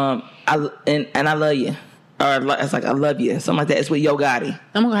called I Love You. Or it's like I Love You, something like that. It's with Yo Gotti.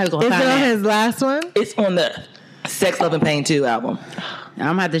 I'm gonna have to go. Is find it on that. his last one? It's on the Sex, Love, and Pain 2 album.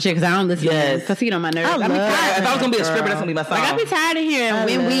 I'm gonna have to check because I don't listen to him because he get on my nerves. I be tired. If I was gonna be a stripper, that's gonna be my song. Like I be tired of hearing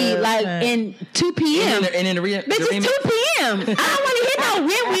When We like in 2 p.m. And in the Bitch, it's 2 p.m. I don't want to hear no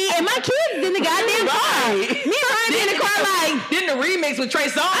When We and my kids in the goddamn car. Me and Ryan be in the car like. Then the remix with Trey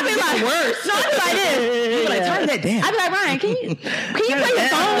Songz. I be like worse. No, I be like this. You be like turn that down. I be like Ryan, can you play your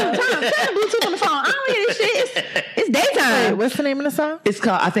phone? Turn the Bluetooth on the phone. I don't hear this shit. It's daytime. Wait, what's the name of the song? It's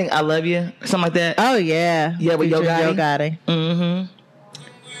called I Think I Love You, something like that. Oh yeah, with Yo Gotti. Mm-hmm.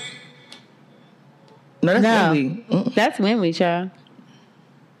 No, that's When We. That's When We, child.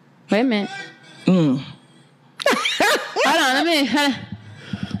 Wait a minute. Hold on, let me.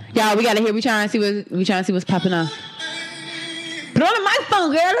 Y'all, we gotta hear. We trying to see what's popping up. Put on the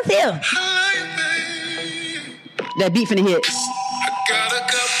microphone, girl. Let's hear. That beat finna hit.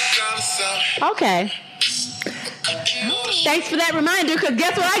 Okay. Thanks for that reminder, because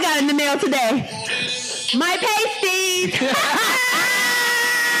guess what I got in the mail today? My pasties.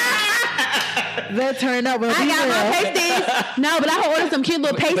 That turned up. I got my pasties. No, but I ordered some cute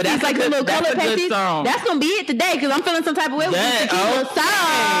little pasties, like the little color pasties. That's gonna be it today, because I'm feeling some type of way with this tequila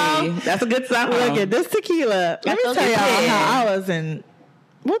song. That's a good song. Look at this tequila. Let me tell y'all how I was in.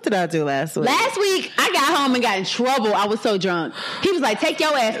 What did I do last week? Last week, I got home and got in trouble. I was so drunk. He was like, take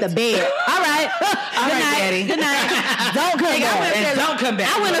your ass to bed. All right. Good night. Daddy. Good night. Don't come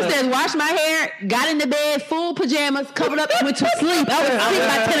back. I went upstairs, washed my hair, got into bed, full pajamas, covered up, and went to sleep. I was asleep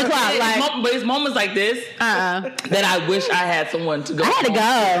by 10 o'clock. But it's moments like this that I wish I had someone to go. I had to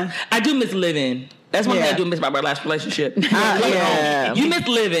go. I do miss living. That's one thing I do miss about my last relationship. You miss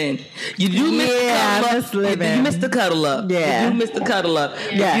living. You do miss the cuddle up. Living. You miss the cuddle up. Yeah. You miss the cuddle up.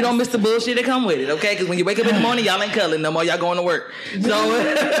 Yeah. You don't miss the bullshit that come with it, okay? Because when you wake up in the morning, y'all ain't cuddling no more. Y'all going to work. So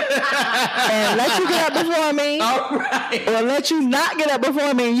and let you get up before me. All right. Or let you not get up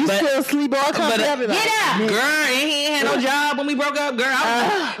before me and you still sleep all comfortable. Get up. Girl, he ain't had no job when we broke up. Girl,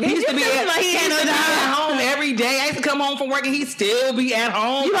 he used to be at home every day. I used to come home from work and he'd still be at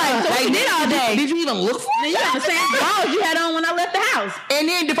home. You like, so what you did all day? Did you even look for a You got the job? same clothes you had on when I left the house. And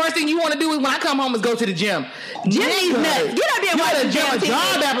then the first thing you want to do is when I come home is go to the gym. Gym needs nuts. Get up there and You watch better the do a gym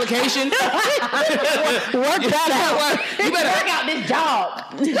job application. Work that out. You better Work out this job.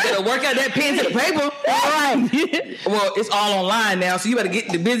 You better work out that pen to the paper. All right. Well, it's all online now, so you better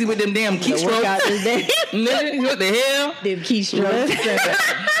get busy with them damn Work out keystrokes. this day. Nigga, what the hell? Them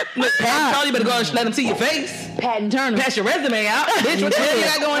keystrokes. Look, Pat, you better go and let them see your face. Pat and Turner. Pass your resume out. Bitch, what the hell you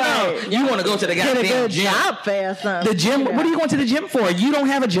got going Right. on? You want to go to the Get a goddamn good gym. job fair or something. The gym? What are you going to the gym for? You don't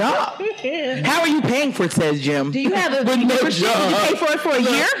have a job. How are you paying for it, says Jim? Do you have a With no membership? job. Did you pay for it for a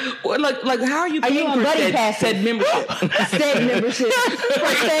year? Like, how are you Are you paying on for Buddy Pass? said membership? State membership.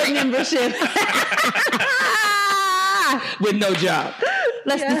 For state membership. With no job.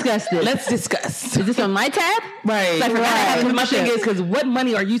 Let's discuss this. Let's discuss. Is this on my tab? Right. So I forgot I have a My thing membership. is, because what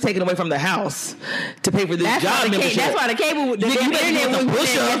money are you taking away from the house to pay for this That's job why the membership? that's why the cable, the you damn better internet do some was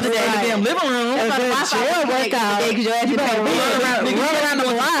push-ups in the damn living room. That's why the Wi-Fi was workout. because your ass You didn't better pay run around- bills. run around the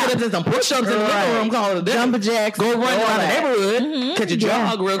block. Sit some push-ups in the living room. Call it a day. Jumper jacks. Go run all around the that. neighborhood. Catch a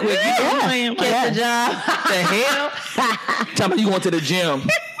jog real quick. You know what I'm saying? Get the job. The hell? Tell me you going to the gym.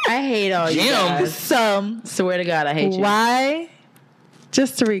 I hate all you Gym. guys. So, Swear to God, I hate you. why,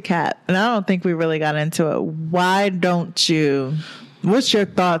 just to recap, and I don't think we really got into it, what's your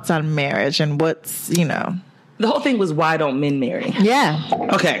thoughts on marriage and what's, The whole thing was, why don't men marry? yeah.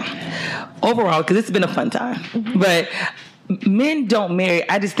 Okay. Overall, because it's been a fun time. But men don't marry,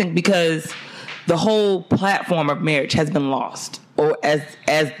 I just think because the whole platform of marriage has been lost. Or as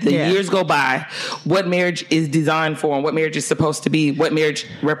the years go by, what marriage is designed for and what marriage is supposed to be, what marriage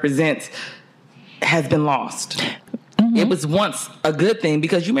represents, has been lost. It was once a good thing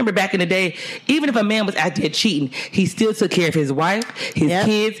because you remember back in the day, even if a man was out there cheating, he still took care of his wife, his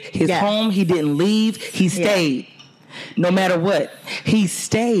kids, his home. He didn't leave. He stayed. No matter what, he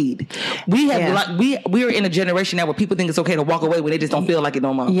stayed. We have we are in a generation now where people think it's okay to walk away when they just don't feel like it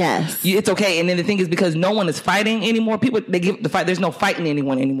no more. Yes, it's okay. And then the thing is, because no one is fighting anymore, people they give the fight. There's no fighting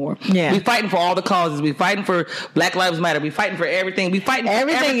anyone anymore. Yeah, we fighting for all the causes. We fighting for Black Lives Matter. We fighting for everything. We fighting for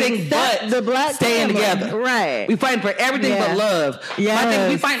everything but the black staying family. together. Right. We fighting for everything but love.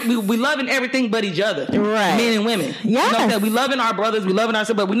 Yes. We loving everything but each other. Right. Men and women. Yes. You know what I'm saying? We loving our brothers. We loving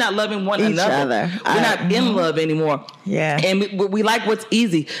ourselves, but we're not loving one another. We're not in love anymore. Yeah. And we like what's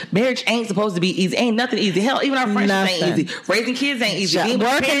easy. Marriage ain't supposed to be easy. Ain't nothing easy. Hell, even our friendships ain't easy. Raising kids ain't easy.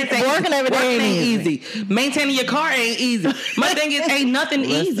 Working every day ain't easy. Maintaining your car ain't easy. My thing is, ain't nothing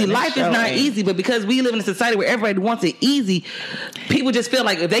easy. Life is not easy, but because we live in a society where everybody wants it easy, people just feel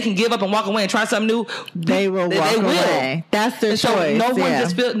like if they can give up and walk away and try something new, they will walk away. That's their choice.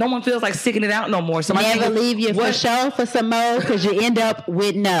 No one feels like sticking it out no more. So never leave you for show for some more because you end up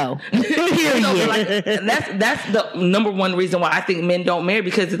with no. Period. That's the number one reason why I think men don't marry,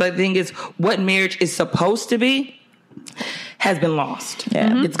 because the thing is, what marriage is supposed to be has been lost.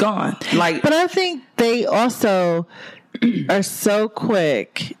 Yeah. It's gone. But I think they also are so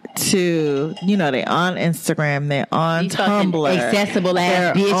quick to, they're on Instagram, they're on Tumblr, accessible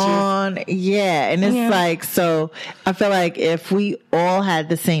ass bitches. And it's like, so I feel like if we all had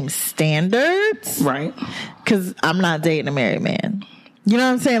the same standards, right? Because I'm not dating a married man. You know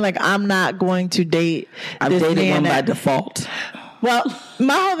what I'm saying? Like, I'm not going to date. I'm dating one by default. Well,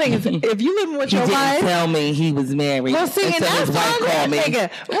 my whole thing is, if you living with your wife, tell me he was married. Well, see, and that's on me.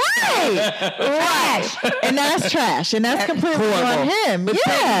 Right, and that's trash, and that's completely on him. But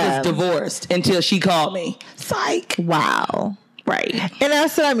was divorced until she called me. Psych. Wow. Right. And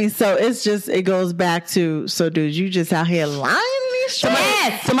that's what I mean. So it goes back to, dude, you just out here lying to these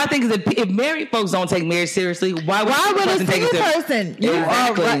streets? So my thing is, if married folks don't take marriage seriously, why would a single person? You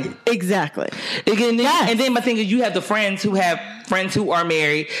are right. Exactly. And then my thing is, you have the friends who are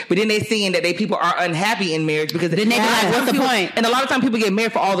married, but then they seeing that people are unhappy in marriage because then they be like, what's the point? And a lot of times people get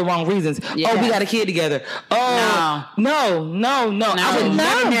married for all the wrong reasons. Yeah. Oh, we got a kid together. Oh, no. I would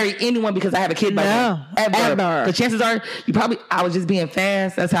never marry anyone because I have a kid by them. Ever. Because chances are, I was just being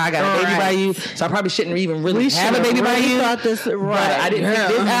fast. That's how I got a baby by you. So I probably shouldn't even really have a baby by you. But I didn't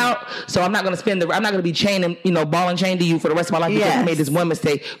figure this out. So I'm not going to I'm not going to be chaining, ball and chain to you for the rest of my life because I made this one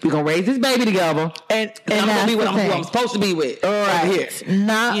mistake. We're going to raise this baby together. And I'm going to be who I'm supposed to be with. Right.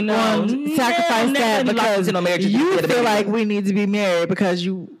 Not sacrifice that because you feel like we need to be married because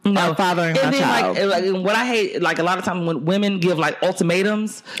you are fathering my child. Like what I hate, like a lot of times when women give like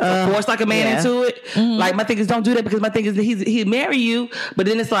ultimatums, force like a man into it. Like my thing is, don't do that, because my thing is that he'd marry you, but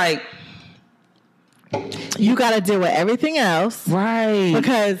then it's like, you got to deal with everything else. Right.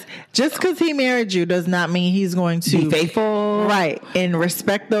 Because just because he married you does not mean he's going to be faithful. Right. And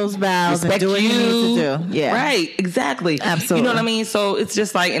respect those vows Respect and do what he needs to do. Yeah. Right. Exactly. Absolutely. You know what I mean? So it's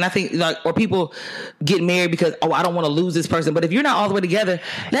just like, and I think like, or people get married because, I don't want to lose this person. But if you're not all the way together,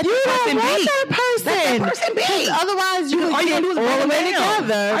 let You that person don't want be. that person. Let that person be. Otherwise, you All you can gonna do is get bring all the them way down.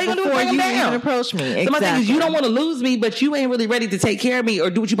 together All you gonna do is before bring them you down. even approach me. So my thing is, you Exactly. don't want to lose me, but you ain't really ready to take care of me or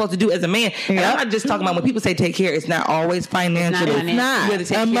do what you're supposed to do as a man. And Yep. I'm not just talking about when people say take care, it's not always financially. It's not. You have to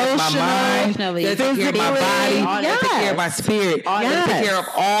take care of my mind. Emotionally, You have to take care of my body. You have to take care of my spirit. You have to take care of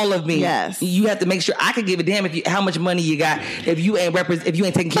all of me. Yes. You have to make sure I can give a damn how much money you got if you ain't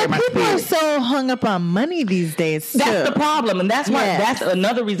taking care of my People are spirit. so hung up on money these days, too. That's the problem, and that's why. Yes. That's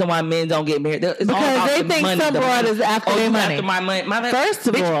another reason why men don't get married. It's all Because about they the think money, some the broad money. is after Oh, their you money. After my money. First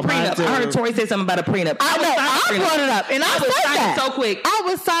of all, my prenup. I heard dude. Tori say something about a prenup. I know. signed a I prenup. brought it up, and I was said signing that so quick. I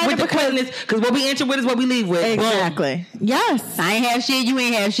was signing With the because quickness, because what we enter with is what we leave with. exactly. Yes. I ain't have shit. You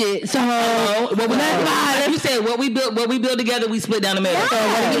ain't have shit. So What we, like you said, what we build together, we split down the middle. So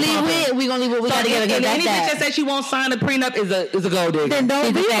what we leave with, we gonna leave what we got together. And That's any bitch that says she won't sign a prenup is a gold digger. Then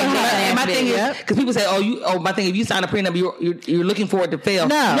don't be Exactly. with her. And my thing is, Yep. because people say, my thing, if you sign a prenup, you're looking for it to fail.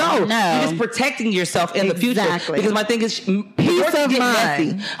 No. You're just protecting yourself in the future. Exactly. Because my thing is, Peace of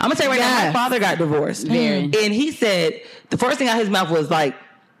mind. I'm gonna tell you right now, my Yes. father got divorced, and he said the first thing out his mouth was like,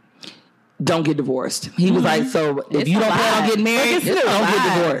 don't get divorced. He was like, so if It's you a don't plan on lie. getting married, It's still don't a get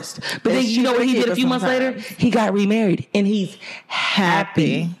lie. divorced. But then It's you know what he cheaper did a few months later? sometimes. He got remarried and he's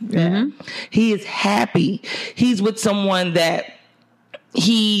happy. Yeah. He is happy. He's with someone that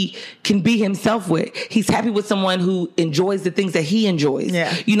he can be himself with. He's happy with someone who enjoys the things that he enjoys.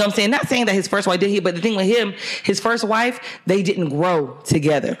 Yeah. You know what I'm saying? Not saying that his first wife did it, but the thing with him, his first wife, they didn't grow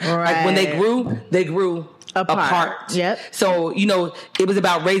together. Like when they grew apart. Yep. So, it was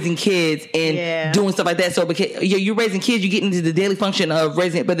about raising kids and doing stuff like that. So because you're raising kids, you get into the daily function of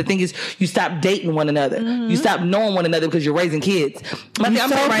raising it. But the thing is, you stop dating one another. You stop knowing one another because you're raising kids. I'm so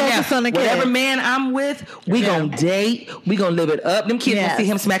saying right focused on now, the whatever kids. man I'm with, we gonna date. We gonna live it up. Them kids gonna see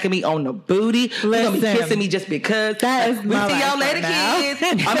him smacking me on the booty. We gonna be Listen. kissing me just because. That is we my see y'all life later, right now.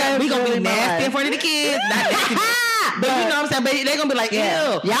 kids. We gonna really be my nasty life. in front of the kids. Not nasty. But you know what I'm saying? But they're gonna be like, ew.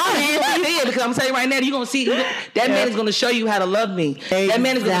 Y'all nasty. Because I'm telling you right now, you're gonna see that man is gonna show you how to love me. That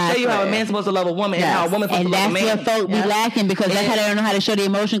man is gonna show you how a man's supposed to love a woman and how a woman's supposed and to love a that's man. where folk be lacking because that's how they don't know how to show the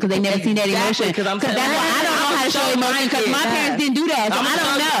emotion because they never seen that emotion. Because that's why I don't know how to show emotion because my parents didn't do that, so I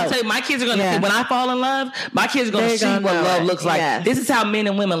don't know. Tell you, my kids are gonna when I fall in love, my kids are gonna They're see gonna what know love it. looks like. Yes. This is how men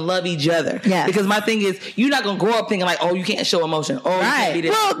and women love each other. Yes. Because my thing is, you're not gonna grow up thinking like, oh, you can't show emotion. Oh, you can't be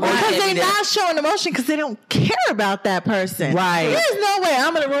this. Well, Oh, you because can't they're be that. not showing emotion because they don't care about that person. Right. There's no way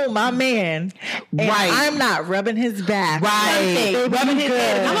I'm in the room with my man. And Right. I'm not rubbing his back. Right. Like, Rubbing his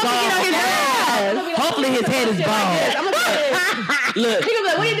head. I'm gonna get on his ass. Hopefully his head is bald. Look. He gonna be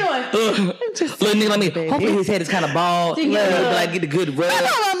like, what are you doing? Little nigga like me. Hopefully his head is kind of bald. Look, like get the good rub. I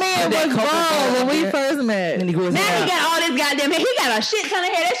thought my man That was cocoa bald when we ball. first met. Then he grows Now out. he got all this goddamn hair. He got a shit ton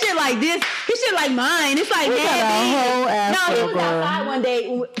of hair. That shit like this. His shit like mine. It's like He got a nasty. whole ass No, he was girl. outside one day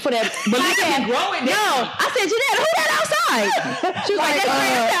for that. But you podcast. can grow it No, down. I said, Jeanette, who that outside? She was like, that's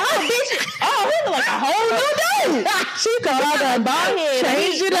Trey. I said, oh, bitch. Oh, he look like a whole new dude. She called out that bald head.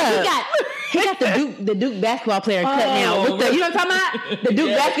 Change it up. He got the Duke basketball player cut now. With the, you know what I'm talking about? The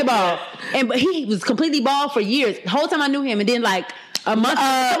Duke basketball. But he was completely bald for years. The whole time I knew him. And then like a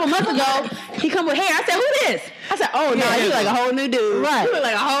couple months ago, he come with hair. I said, who this? I said, oh, no, he look like a whole new dude. Right. He look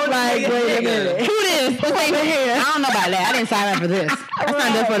like a whole new Like, dude. wait a minute. Who this? I don't know about that. I didn't sign up for this. I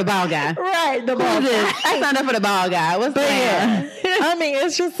signed up for the bald guy. Right. The Who's bald this? guy. I signed up for the bald guy. What's But that? yeah, I mean,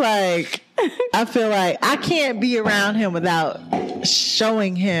 it's just like, I feel like I can't be around him without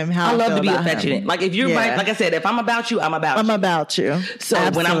showing him how I love feel to be about him. affectionate. Like if you're right, like I said, if I'm about you, I'm about I'm you. about you. So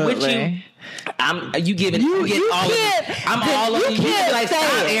when I'm with you, you giving you all of it. I'm all of you. You can't be like, say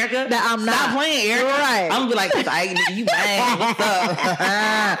stop, it, Erica. that I'm Stop not. playing, Erica. Right. I'm gonna be like, I nigga, you man. What's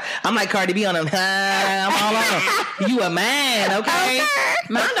up? I'm like Cardi B on them. I'm all on. You a man, okay?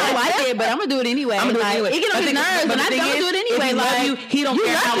 Man, I don't like it, but I'm gonna do it anyway. I'm gonna do it anyway. It get on his nerves, But but the I thing don't is, do it if anyway. he love Like you, he don't you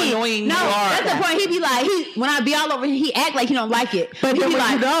care how lucky. annoying no, you are. that's the point. He be like, when I be all over, he act like he don't like it. But he then be when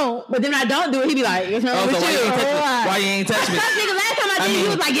like, you don't, but then when I don't do it, he be like, what's wrong Oh, with so you? why you ain't touch me? Because nigga, last time I did, he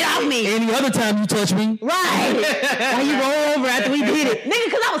was like, get off me. Any other time you touch me? Right. Why you roll over after we did it? Nigga,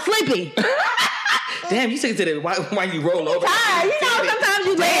 because I was sleeping. Damn, you took it to the why you roll over? Tired. You know, sometimes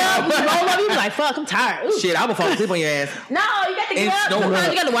you lay up, you roll over, you be like, fuck, I'm tired. Ooh. Shit, I would fall asleep on your ass. No, you got to And get up. snore Sometimes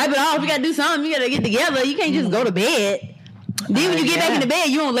up. you got to wipe it off. You got to do something. You got to get together. You can't just go to bed. Then when you get back in the bed,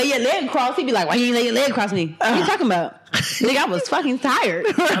 you don't lay your leg across. He be like, why you ain't lay your leg across me? What are you talking about? Nigga, I was fucking tired.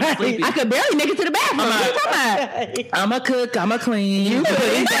 I could barely make it to the bathroom. What are you talking about? I'm a cook. I'm a clean. You put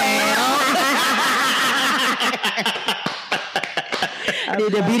it down.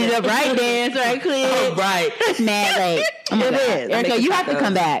 Did the beat it up right dance right quick. Oh, right. Mad late. It is. Erica, you have to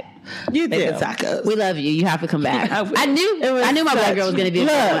come back. You do. Tacos. We love you. You have to come back. I knew my black girl was going to be a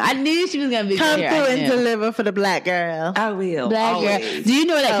good one. I knew she was going to be Come good. through and deliver for the black girl. I will. Black always. girl. Do you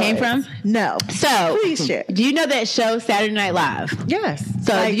know where that came from? No. So, Please share. do you know that show Saturday Night Live? Yes.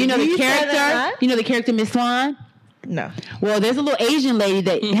 So, Like, do you know the Saturday character? Night? You know the character Miss Swan? No. Well, there's a little Asian lady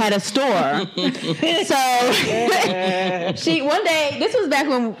that had a store. So she one day, this was back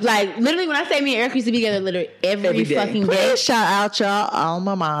when, like, literally when I say me and Eric used to be together literally every day. fucking day. Please shout out your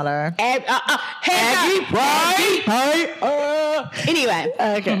alma mater. Anyway,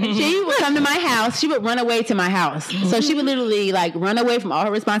 Okay. she would come to my house. She would run away to my house. So she would literally like run away from all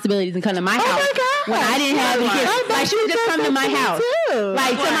her responsibilities and come to my house my God. when I didn't have any kids. Like she would just come to my house,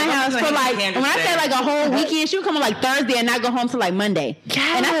 like to my house for like. When I say like a whole weekend, she would come on like Thursday and not go home till like Monday.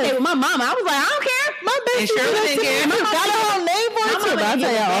 And I stayed with my mama. I was like, I don't care. My bitch And Shirley didn't care. got a whole name for it too. But I'll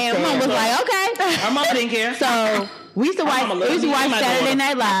tell y'all. My mom was like, okay. Our mama didn't care. So we used to watch Saturday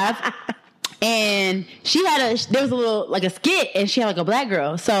Night Live. And there was a little, like a skit, and she had like a black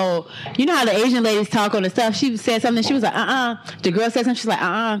girl. So, you know how the Asian ladies talk on the stuff? She said something, she was like, The girl said something, she's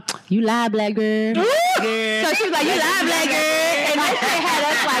like, you lie, black girl. So she was like, you lie, black girl. And that shit had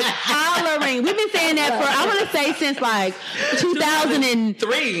us like hollering. We've been saying that for, I want to say since like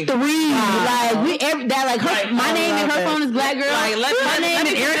 2003. My name in her phone is black girl. Like, let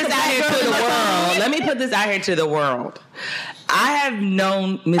me put this out here to the world. Let me put this out here to the world. I have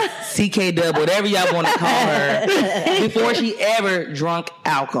known Miss CK Dub, whatever y'all want to call her, before she ever drunk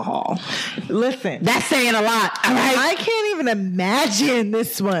alcohol. Listen. That's saying a lot. All right? I can't even imagine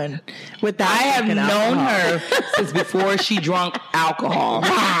this one without I have drinking known alcohol. her since before she drunk alcohol.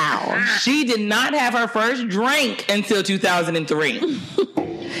 Wow. She did not have her first drink until 2003.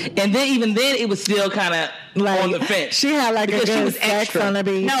 And then even then, it was still kind of Like, on the fence. She had like Because a she good was sex extra. on the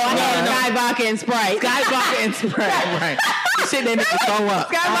beach. No, I had Sky Vodka and Sprite. Sky Vodka and Sprite. Right. Shit, they make me throw up.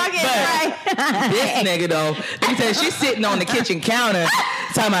 Sky Vodka and Sprite. This nigga, though, let me tell you, she's sitting on the kitchen counter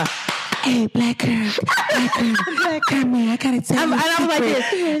talking about, hey, black girl, come here, I gotta tell you a secret. And I was like this.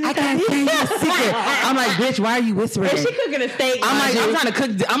 I gotta tell you a secret. I'm like, bitch, why are you whispering? And she cooking a steak. I'm like, I'm trying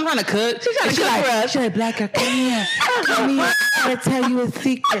to cook. She's trying to cook for us. She's like, black girl, come here. Come here. I gotta tell you a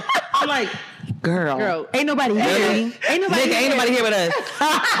secret. I'm like, girl, ain't nobody here. really? Ain't nobody Ain't nobody here with us.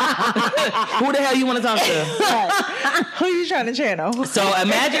 Who the hell you want to talk to? Who you trying to channel? So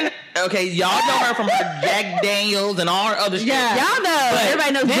imagine, okay, y'all know her from her Jack Daniels and all her other shit. Yeah. Y'all know. But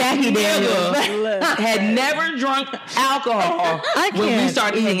Everybody knows Jackie Daniels. had never drunk alcohol when we can't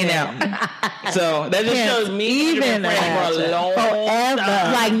started hanging out. So that just shows me even friends for a long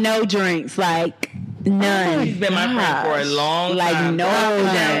time. Like no drinks. Like none. She's been my friend for a long Like, time. no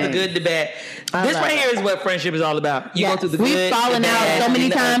Down the drinks. good, the bad. This right here is what friendship is all about. You go through the good. We've fallen the out bad, so many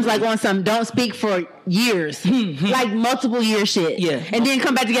and the times, ugly. like on some don't speak for years, like multiple year shit. Yeah. And then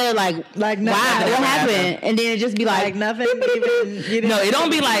come back together like Like wow, nothing what ever happened? And then it just be like, Like nothing even. You didn't No, it don't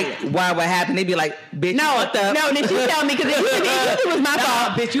be like, why, what happened? They be like, bitch, you fucked up. no. Then she tell me because it was my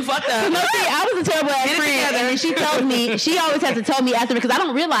fault. Bitch, you fucked up. No, see, I was a terrible ass Get it friend, together. and then she tells me. She always has to tell me after because I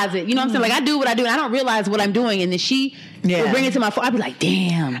don't realize it. You know what I'm saying? Like I do what I do, and I don't realize what I'm doing, and then she will bring it to my phone. I'd be like,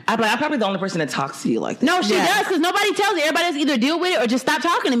 damn. I'm probably the only person that talks to you like that. No, she does because nobody tells me. Everybody has to either deal with it or just stop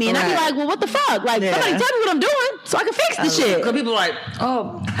talking to me, and I'd be Right. like, well, what the fuck? Like somebody tell me what I'm doing so I can fix the shit. Because people are like,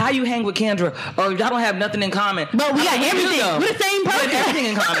 oh, how you hang with Kendra? Or y'all don't have nothing in common. But we got I'm like, everything. you know. We're the same We person. have everything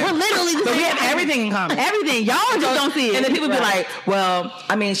in common. We're literally the So same. we have everything in common. Everything. Y'all just don't see it. And then people be like, well,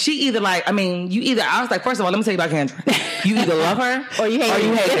 I mean, you either, I was like, first of all, let me tell you about Kendra. You either love her Or you hate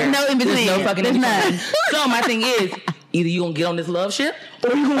her. her. There's no in between. There's no fucking There's in between. none. So my thing is, either you gonna get on this love ship,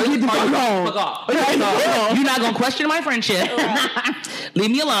 Or you gonna get the fuck on. fuck off. You're not gonna question my friendship.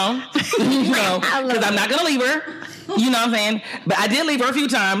 Leave me alone. Because I'm not gonna leave her. You know what I'm saying? But I did leave her a few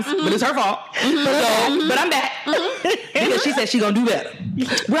times, but it's her fault. But I'm back. Because she said she gonna do better.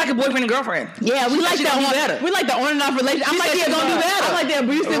 We're like a boyfriend and girlfriend. Yeah, we She like said she that gonna one. do better. We like the on and off relationship. I'm She like said she gonna do better. I'm like the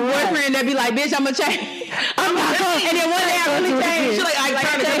abusive boyfriend that be like, bitch, I'm gonna change. I'm not gonna. And then one day I really change. She like, I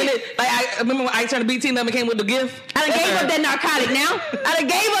trying to come in it. Like, remember when Ike Turner beat Tina and came with the gift? I done gave up that narcotic now. I done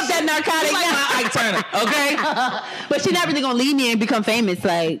gave up that narcotic Like now. my Ike Turner, okay? But she's not really gonna leave me and become famous.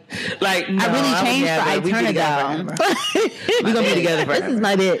 Like Like I really changed for Ike Turner though. though. We're gonna be together This forever. is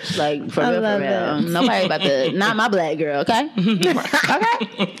my bitch. Like for real, love for real. Nobody about to. Not my black girl. Okay.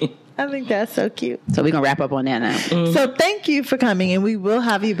 Okay. I think that's so cute. So we're gonna wrap up on that now. So thank you for coming, and we will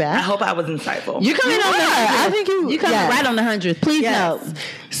have you I back. hope I was insightful. You coming You on the are. 100th. I think you coming yes. right on the 100th. Please Yes. no.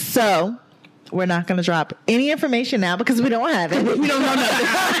 So we're not going to drop any information now because we don't have it. We don't know nothing.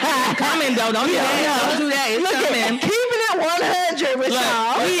 It's coming though. Don't do that. Don't do that. It's Look coming. at keeping it 100 with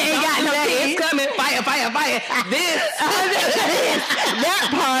y'all. We ain't got no It's kids. coming. Fire, fire, fire. This.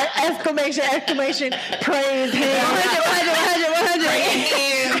 That part, exclamation, exclamation, praise him. 100.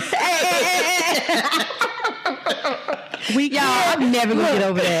 We Y'all, I'm never gonna get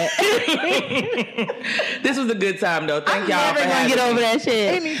over that. This was a good time though. Thank y'all Never for gonna having get over me. that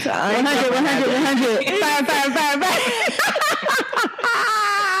shit. anytime. 100. Fire, fire, fire, fire.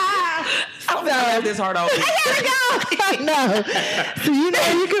 I don't have this hard all week. No. So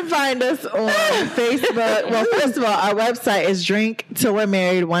you can find us on Facebook. Well, first of all, our website is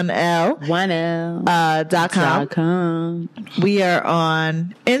drinktowemarried1l.com. .com. We are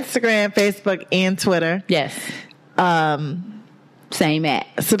on Instagram, Facebook, and Twitter. Yes. Same at.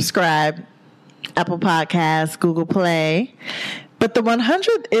 Subscribe, Apple Podcasts, Google Play. But the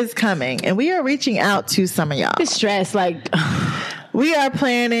 100th is coming, and we are reaching out to some of y'all. It's stress. Like, We are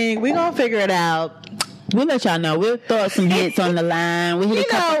planning. We're going to figure it out. we'll let y'all know. We'll throw some hits on the line. We'll hit You a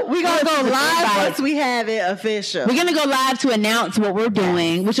couple- know, we're going to go we'll live invite- once we have it official. We're gonna go live to announce what we're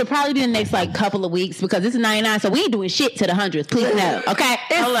doing, which will probably be in the next like couple of weeks because this is 99, so we ain't doing shit to the 100th. Please no, okay?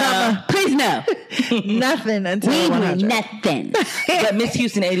 summer. Please no. Nothing until We ain't 100. doing nothing. But Miss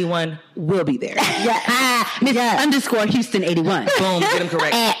Houston 81 will be there. Miss underscore Houston 81 Boom, get them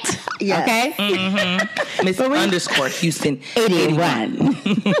correct. at Yes. okay Miss underscore Houston 81.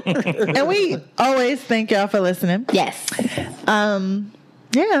 81. And we always thank y'all for listening. Yes, Yeah,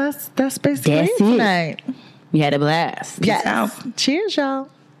 that's basically That's it it. tonight. we had a blast. Yes. out. Cheers, y'all.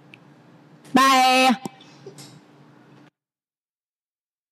 Bye.